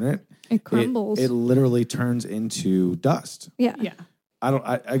do burn it, It crumbles. it literally turns into dust. yeah. Yeah.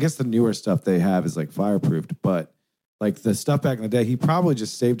 I guess the newer stuff they have is like fireproofed, but like the stuff back in the day, he probably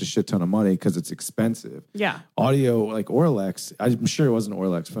just saved a shit ton of money because it's expensive. Yeah. Audio, like Orlex, I'm sure it wasn't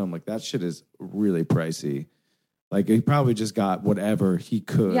Orlex film. Like that shit is really pricey. Like he probably just got whatever he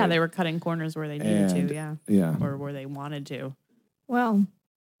could. Yeah. They were cutting corners where they needed And- to. Yeah. Yeah. Or where they wanted to. Well,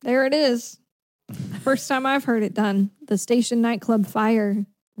 there it is. First time I've heard it done. The station nightclub fire.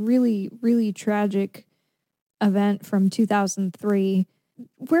 Really, really tragic event from 2003.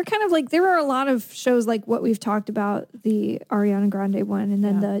 We're kind of like, there are a lot of shows like what we've talked about, the Ariana Grande one, and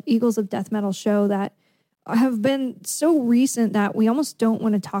then the Eagles of Death Metal show that have been so recent that we almost don't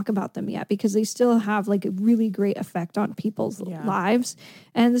want to talk about them yet because they still have like a really great effect on people's lives.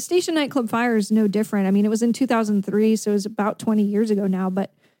 And the station nightclub fire is no different. I mean, it was in 2003, so it was about 20 years ago now,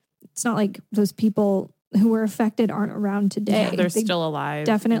 but it's not like those people who were affected aren't around today. Yeah, they're They still alive.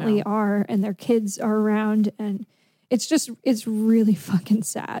 definitely are, and their kids are around, and it's really fucking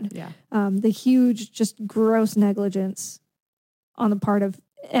sad. Yeah. The huge, just gross negligence on the part of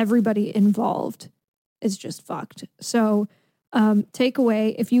everybody involved is just fucked. So,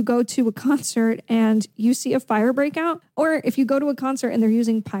 takeaway: if you go to a concert and you see a fire breakout, or if you go to a concert and they're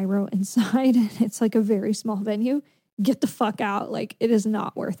using pyro inside, and it's like a very small venue, get the fuck out. Like it is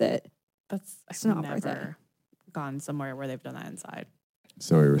not worth it. It's not never worth it. gone somewhere where they've done that inside.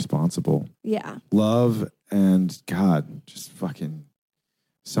 So irresponsible. Yeah. Love And God, just fucking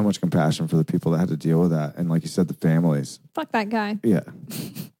so much compassion for the people that had to deal with that. And like you said, the families. Fuck that guy. Yeah.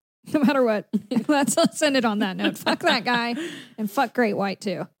 No matter what. Let's end it on that note. Fuck that guy and fuck Great White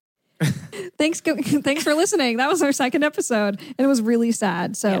too. Thanks for listening. That was our second episode and it was really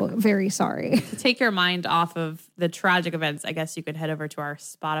sad. So very sorry. To take your mind off of the tragic events, I guess you could head over to our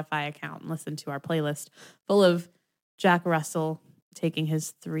Spotify account and listen to our playlist full of Jack Russell taking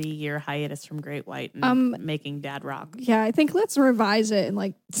his 3-year hiatus from Great White and making dad rock. Yeah, I think let's revise it and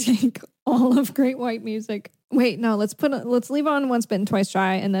like take all of Great White music. Wait, no, let's leave on Once Bitten, Twice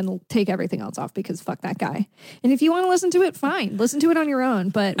Shy and then take everything else off because fuck that guy. And if you want to listen to it, fine. Listen to it on your own,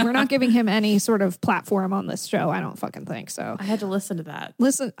 but we're not giving him any sort of platform on this show. I don't fucking think so. I had to listen to that.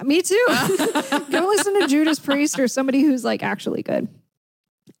 Listen, me too. Go listen to Judas Priest or somebody who's like actually good.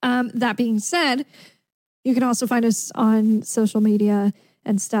 That being said, you can also find us on social media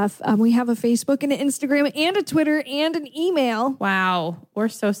and stuff. We have a Facebook and an Instagram and a Twitter and an email. Wow. We're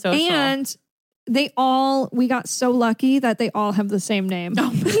so social. And we got so lucky that they all have the same name.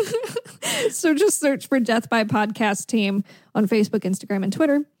 So just search for Death by Podcast Team on Facebook, Instagram, and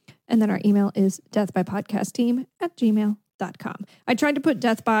Twitter. And then our email is deathbypodcastteam@gmail.com. I tried to put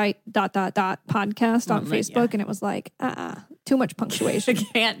death by ... podcast on Facebook and it was like, too much punctuation.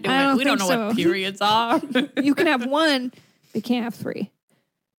 Can't do it. We don't know what periods are. You can have one, but you can't have 3.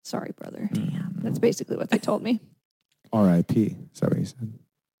 Sorry, brother. Damn. That's basically what they told me. R.I.P. Is that what you said?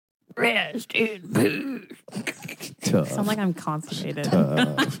 Rest in peace. Tough. Sound like I'm constipated.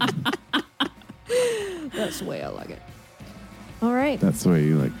 Tough. That's the way I like it. All right. That's the way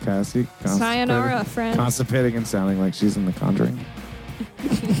you like Cassie? Sayonara, friend. Constipating and sounding like she's in The Conjuring.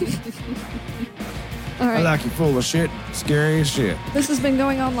 All right. I like you full of shit. Scary as shit. This has been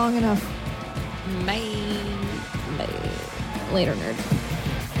going on long enough. Bye. Later, nerd.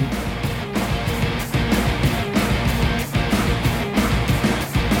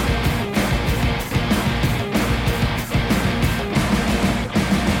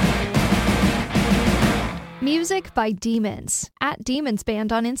 Music by Demons, at Demons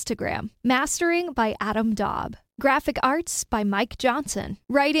Band on Instagram. Mastering by Adam Daub. Graphic arts by Mike Johnson.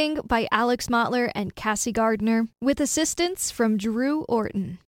 Writing by Alex Mottler and Cassie Gardner, with assistance from Drew Orton.